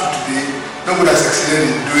 Up to today, nobody has succeeded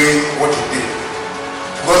in doing what he did.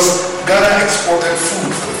 Because Ghana exported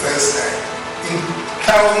food for the first time in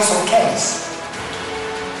thousands of tons.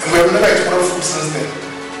 And we have never exported food since then.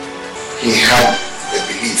 He had the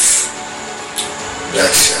belief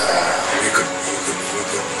that we could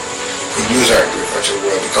use our agriculture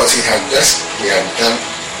well because he had come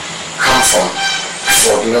from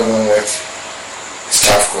Fort Leavenworth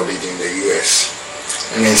Staff College in the US.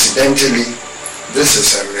 And incidentally, this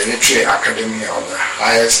is a military academy of the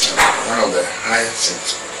highest, one of the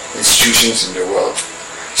highest institutions in the world.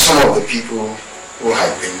 Some of the people who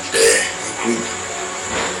have been there include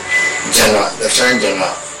Lieutenant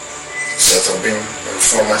General Setobin, the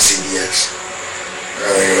former CDS.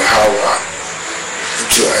 You have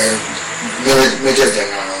Major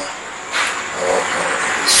General,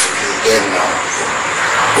 he's dead now,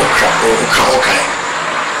 Okaokai.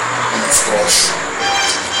 And of course,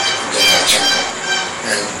 General Champa.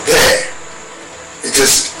 And there, it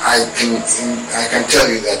is, I can tell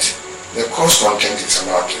you that the course content is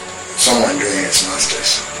about someone doing his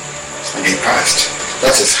master's, and he passed.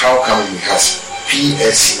 That is how come he has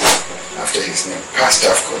PSC after his name, Past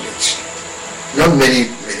Staff College. Not many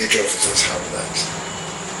military officers have that.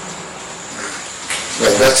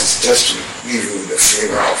 But that is just to give you the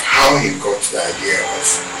flavor of how he got the idea of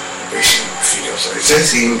Operation Feed Yourself. It says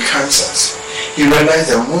in Kansas, he realized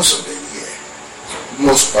that most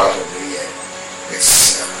part of the year,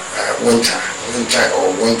 it's winter type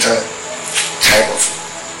of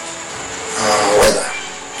weather.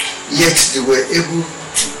 Yet they were able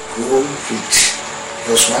to grow wheat. It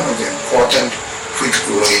was one of the important wheat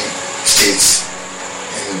growing states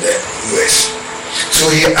in the US. So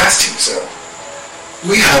he asked himself,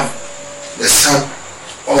 we have the sun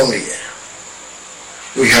all year.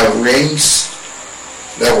 We have rains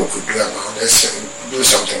that we could do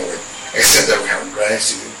something with, except that we have dry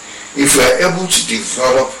season. If we are able to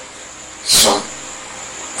develop some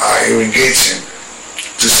irrigation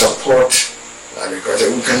to support agriculture,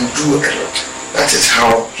 we can do a lot. That is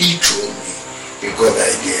how he told me he got the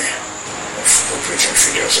idea of Operation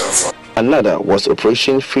Feed Yourself. Another was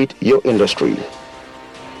Operation Feed Your Industry.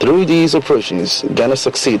 Through these operations, Ghana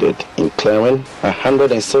succeeded in clearing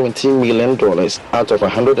 $117 million out of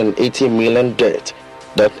 $180 million debt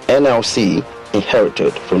that NLC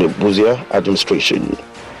inherited from the Buzia administration.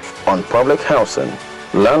 On public housing,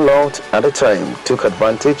 landlords at the time took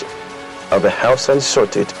advantage of the housing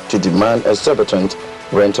shortage to demand exorbitant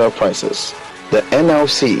rental prices. The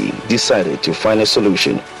NLC decided to find a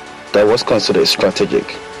solution that was considered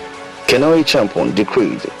strategic. Kenoi Champon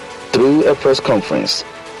decreed, through a press conference,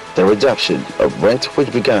 the reduction of rent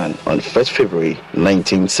which began on 1st February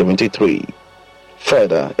 1973.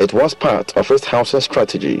 Further, it was part of its housing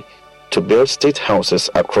strategy to build state houses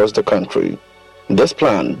across the country. This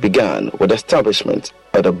plan began with the establishment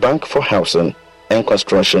of the Bank for Housing and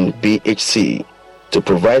Construction BHC to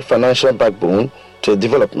provide financial backbone to the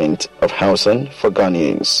development of housing for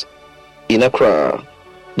Ghanaians. In Accra,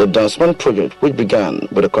 the Dansman project, which began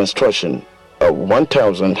with the construction of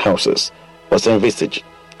 1,000 houses, was envisaged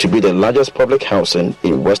to be the largest public housing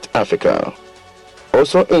in West Africa.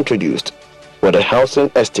 Also introduced were the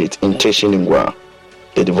housing estate in Teshiningwa,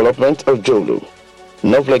 the development of Jolu,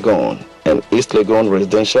 North Legon, and East Legon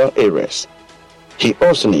residential areas. He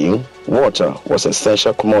also knew water was an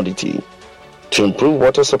essential commodity. To improve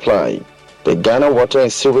water supply, The Ghana Water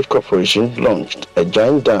and Sewage Corporation launched a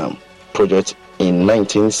giant dam project in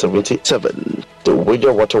 1977, the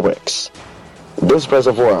Wager Waterworks. This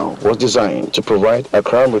reservoir was designed to provide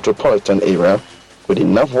Accra metropolitan area with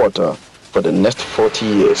enough water for the next 40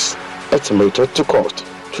 years, estimated to cost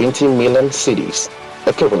 20 million cedis,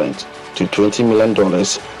 equivalent to $20 million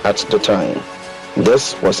at the time.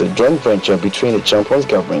 This was a joint venture between the Champions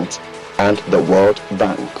government and the World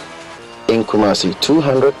Bank. In Kumasi,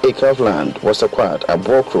 200 acres of land was acquired at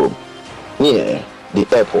Bokro, near the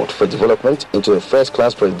airport, for development into a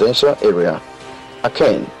first-class residential area,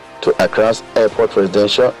 akin to Accra's airport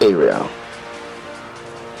residential area.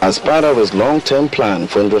 As part of his long-term plan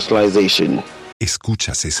for industrialization.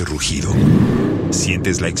 ¿Escuchas ese rugido?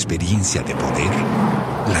 ¿Sientes la experiencia de poder?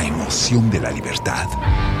 ¿La emoción de la libertad?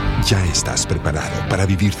 Ya estás preparado para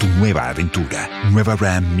vivir tu nueva aventura. Nueva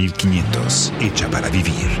Ram 1500, hecha para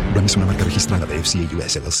vivir. Ram es una marca registrada de FCA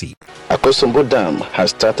US LLC. Akosombo Dam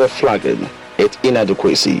has started flagging its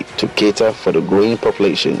inadequacy to cater for the growing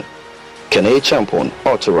population. Kenny Champon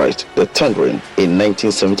authorized the tendering in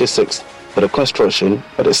 1976 for the construction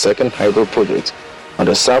of the second hydro project on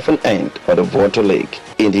the southern end of the Volta Lake.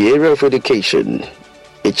 In the area of education,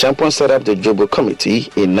 a Champon set up the Jobo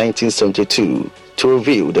Committee in 1972 to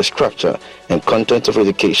review the structure and content of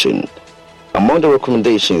education. Among the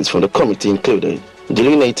recommendations from the committee included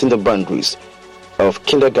delineating the boundaries of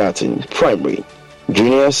kindergarten, primary,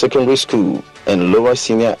 junior secondary school, and lower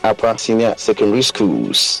senior, upper senior secondary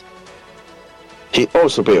schools. He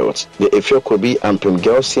also built the Efiokobi and Pim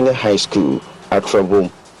Girls Senior High School at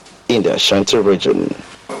Trabo in the Ashanti region.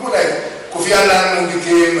 People like Kofi Annan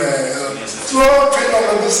became throughout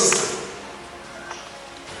the system.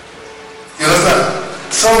 You understand?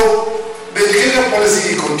 So the education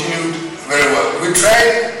policy continued very well. We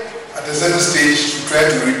tried at a certain stage to try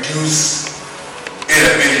to reduce it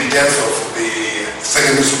a bit in terms of the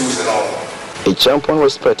secondary schools and all. A champion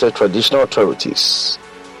respected traditional authorities.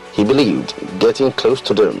 He believed getting close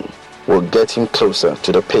to them would get him closer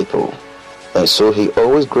to the people, and so he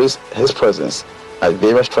always graced his presence at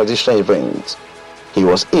various traditional events. He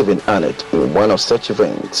was even honored in one of such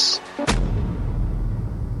events.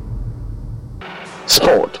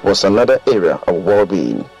 Sport was another area of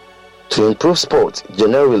well-being. To improve sport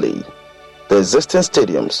generally, the existing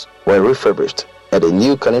stadiums were refurbished and a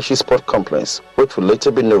new Kanishi Sport Complex, which would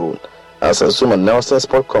later be known as Azuma Nelson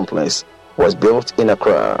Sport Complex, was built in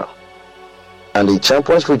Accra. And the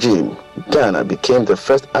Champions regime, Ghana became the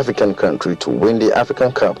first African country to win the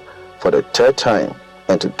African Cup for the third time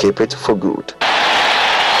and to keep it for good.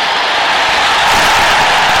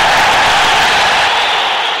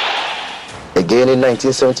 Again in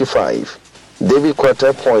 1975, David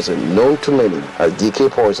Quater Poison, known to many as DK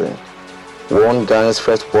Poison, won Ghana's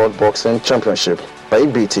first World Boxing Championship by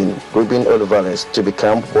beating Ruben Olivares to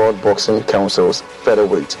become World Boxing Council's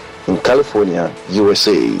featherweight in California,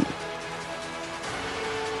 USA.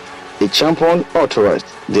 The champion authorized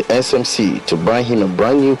the SMC to buy him a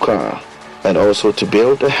brand new car and also to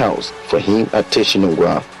build a house for him at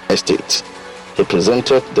Teshinungwa Estate. He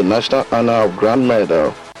presented the National Honor of Grand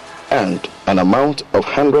Medal and an amount of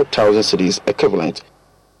 100,000 cedis equivalent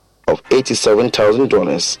of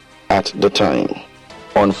 $87,000 at the time.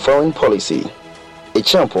 On foreign policy, a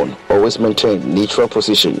champion always maintained neutral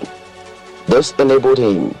position. This enabled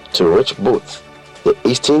him to reach both the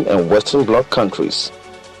Eastern and Western Bloc countries,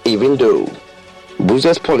 even though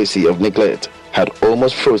Buzia's policy of neglect had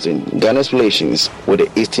almost frozen Ghana's relations with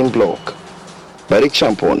the Eastern Bloc. But the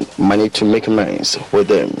champion managed to make amends with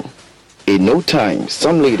them. In no time,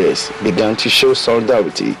 some leaders began to show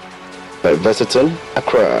solidarity by visiting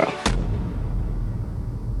Accra.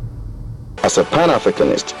 As a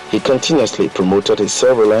Pan-Africanist, he continuously promoted his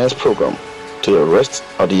self-reliance program to the rest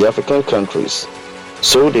of the African countries,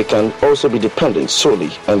 so they can also be dependent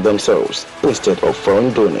solely on themselves instead of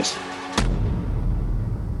foreign donors.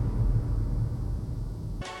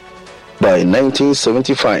 By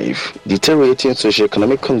 1975, deteriorating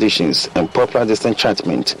socio-economic conditions and popular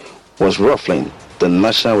disenchantment was ruffling the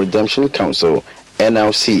National Redemption Council,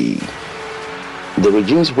 NRC. The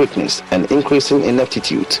regime's weakness and increasing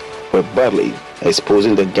ineptitude were badly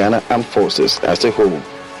exposing the Ghana Armed Forces as a whole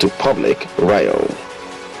to public riot.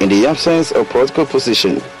 In the absence of political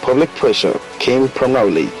opposition, public pressure came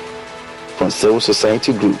primarily from civil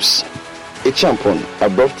society groups. A champion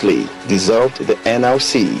abruptly dissolved the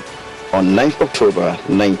NRC on 9th October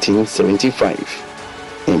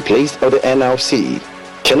 1975. In place of the NRC,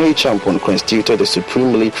 Kenny Champon constituted the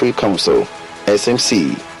Supreme Military Council,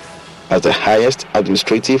 SMC, as the highest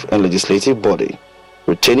administrative and legislative body,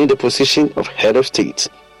 retaining the position of head of state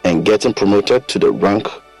and getting promoted to the rank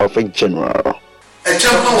of a general. A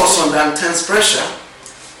champion was under intense pressure,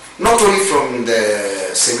 not only from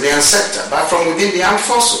the civilian sector, but from within the armed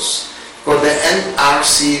forces, because the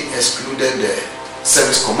NRC excluded the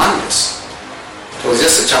service commanders. It was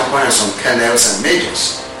just a champion and some colonels and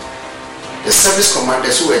majors. The service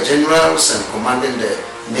commanders who were generals and commanding the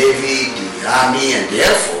Navy, the Army, and the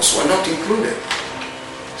Air Force were not included.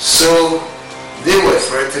 So they were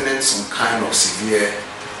threatening some kind of severe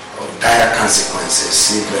or dire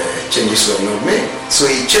consequences if changes were not made. So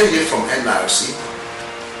he changed it from NRC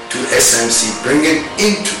to SMC, bringing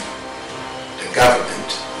into the government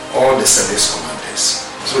all the service commanders.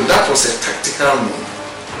 So that was a tactical move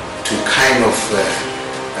to kind of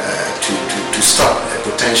to stop a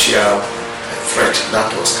potential threat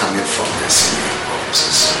that was coming from the senior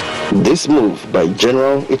officers. This move by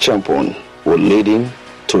General Ichampon would lead him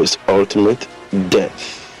to his ultimate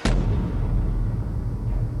death.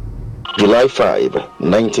 July 5,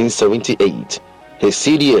 1978, his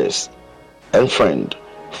CDS and friend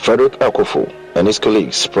Frederick Akofo and his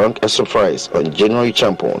colleagues sprung a surprise on General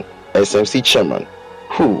Ichampon, SMC chairman,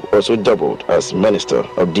 who also doubled as Minister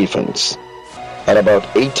of Defense. At about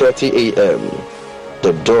 8:30 a.m.,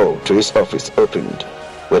 the door to his office opened.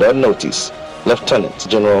 Without notice, Lieutenant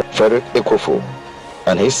General Frederick Akofo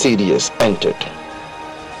and his CDS entered,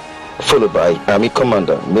 followed by Army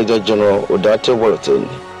Commander Major General Odate Walton,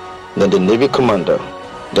 then the Navy Commander,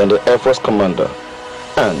 then the Air Force Commander,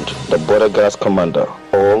 and the Border Guards Commander,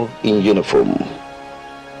 all in uniform.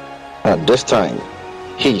 At this time,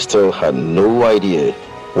 he still had no idea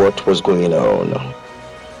what was going on.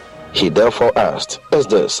 He therefore asked, "Is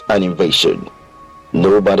this an invasion?"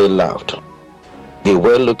 Nobody laughed. They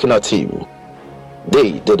were looking at him.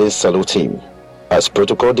 They didn't salute him, as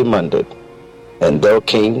protocol demanded. And there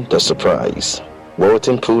came the surprise.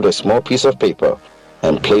 Walton pulled a small piece of paper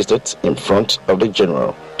and placed it in front of the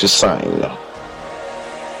general to sign.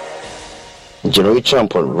 General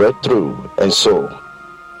Ichampon read through and saw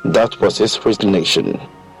that was his resignation.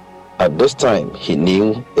 At this time, he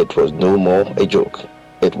knew it was no more a joke.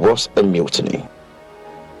 It was a mutiny.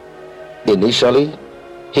 Initially,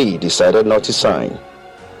 he decided not to sign,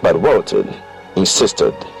 but Walton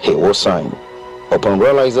insisted he would sign. Upon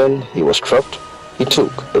realizing he was trapped, he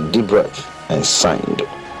took a deep breath and signed.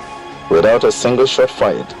 Without a single shot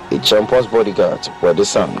fired, Ichampon's bodyguards were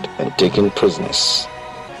disarmed and taken prisoners.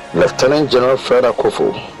 Lieutenant General Fred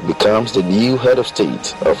Akofo becomes the new head of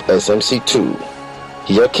state of SMC-2.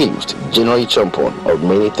 He accused General Ichampon of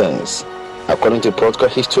many things. According to protocol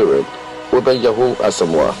historian Obenyahu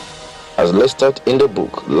Asamoah, as listed in the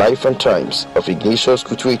book Life and Times of Ignatius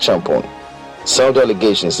Kutu Ichampon, some of the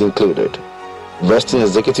allegations included vesting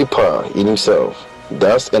executive power in himself,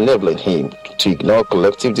 thus enabling him to ignore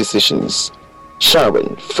collective decisions,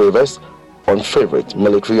 sharing favors on favorite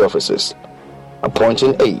military officers,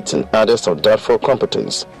 appointing aides and others of doubtful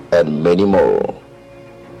competence, and many more.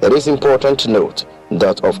 It is important to note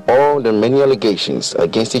that of all the many allegations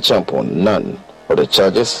against Ichampon, none of the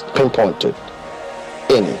charges pinpointed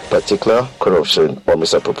any particular corruption or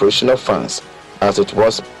misappropriation of funds, as it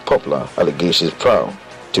was popular allegations prior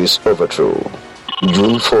to his overthrow.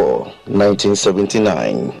 June 4,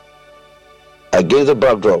 1979. Against the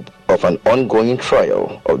backdrop of an ongoing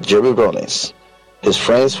trial of Jerry Rawlings, his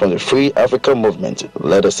friends from the Free Africa Movement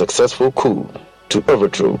led a successful coup to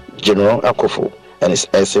overthrow General Akofo and his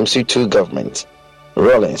SMC-2 government.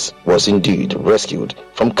 Rawlings was indeed rescued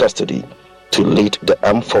from custody to lead the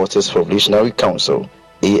Armed Forces Revolutionary Council,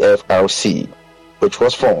 AFRC, which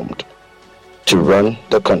was formed to run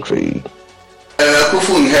the country.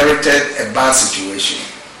 Akofo inherited a bad situation.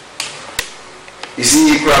 You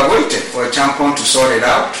see, he could have waited for a champion to sort it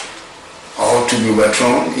out or to be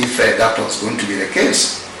overthrown if that was going to be the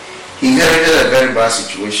case. He inherited a very bad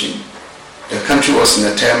situation. The country was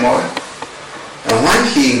in a turmoil. And when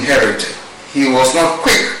he inherited, he was not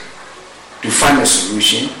quick to find a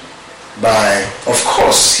solution. Of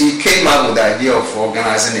course, he came up with the idea of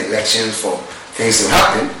organizing elections for things to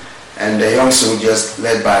happen. And the young soldiers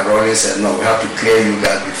led by Rawlings said, "No, we have to clear you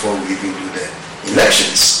guys before we even do the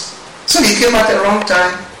elections." So he came at the wrong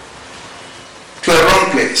time to a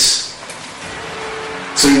wrong place.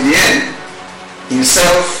 So in the end,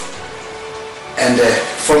 himself and the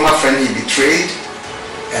former friend he betrayed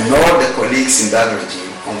and all the colleagues in that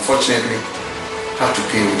regime, unfortunately, had to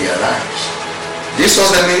pay with their lives. This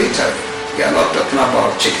was the military. We are not talking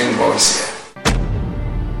about chicken boys here.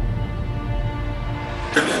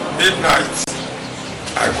 At midnight,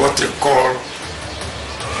 I got a call.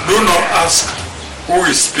 Do not ask who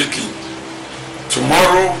is speaking.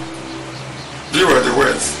 Tomorrow, these were the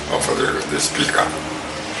words of the speaker.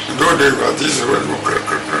 Though they were this way,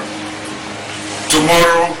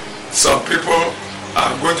 tomorrow some people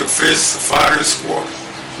are going to face fiery war.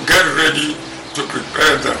 Get ready to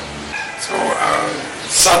prepare them. So I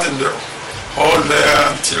sat in the hall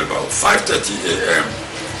there until about 5:30 a.m.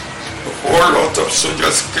 A whole lot of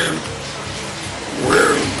soldiers came,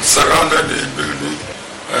 were surrounded the building,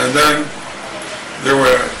 and then they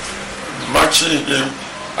were marching him.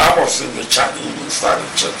 I was in the church, inside the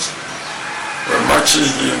church. They were marching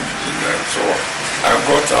him in there. So I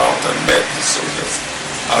got out and met the soldiers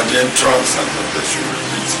at the entrance and they should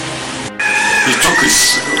release. He took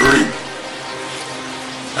his ring,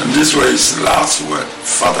 and this was his last word: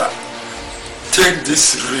 Father, take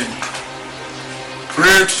this ring,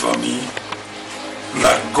 pray for me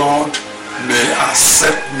that God may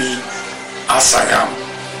accept me as I am.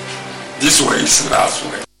 This was his last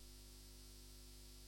word.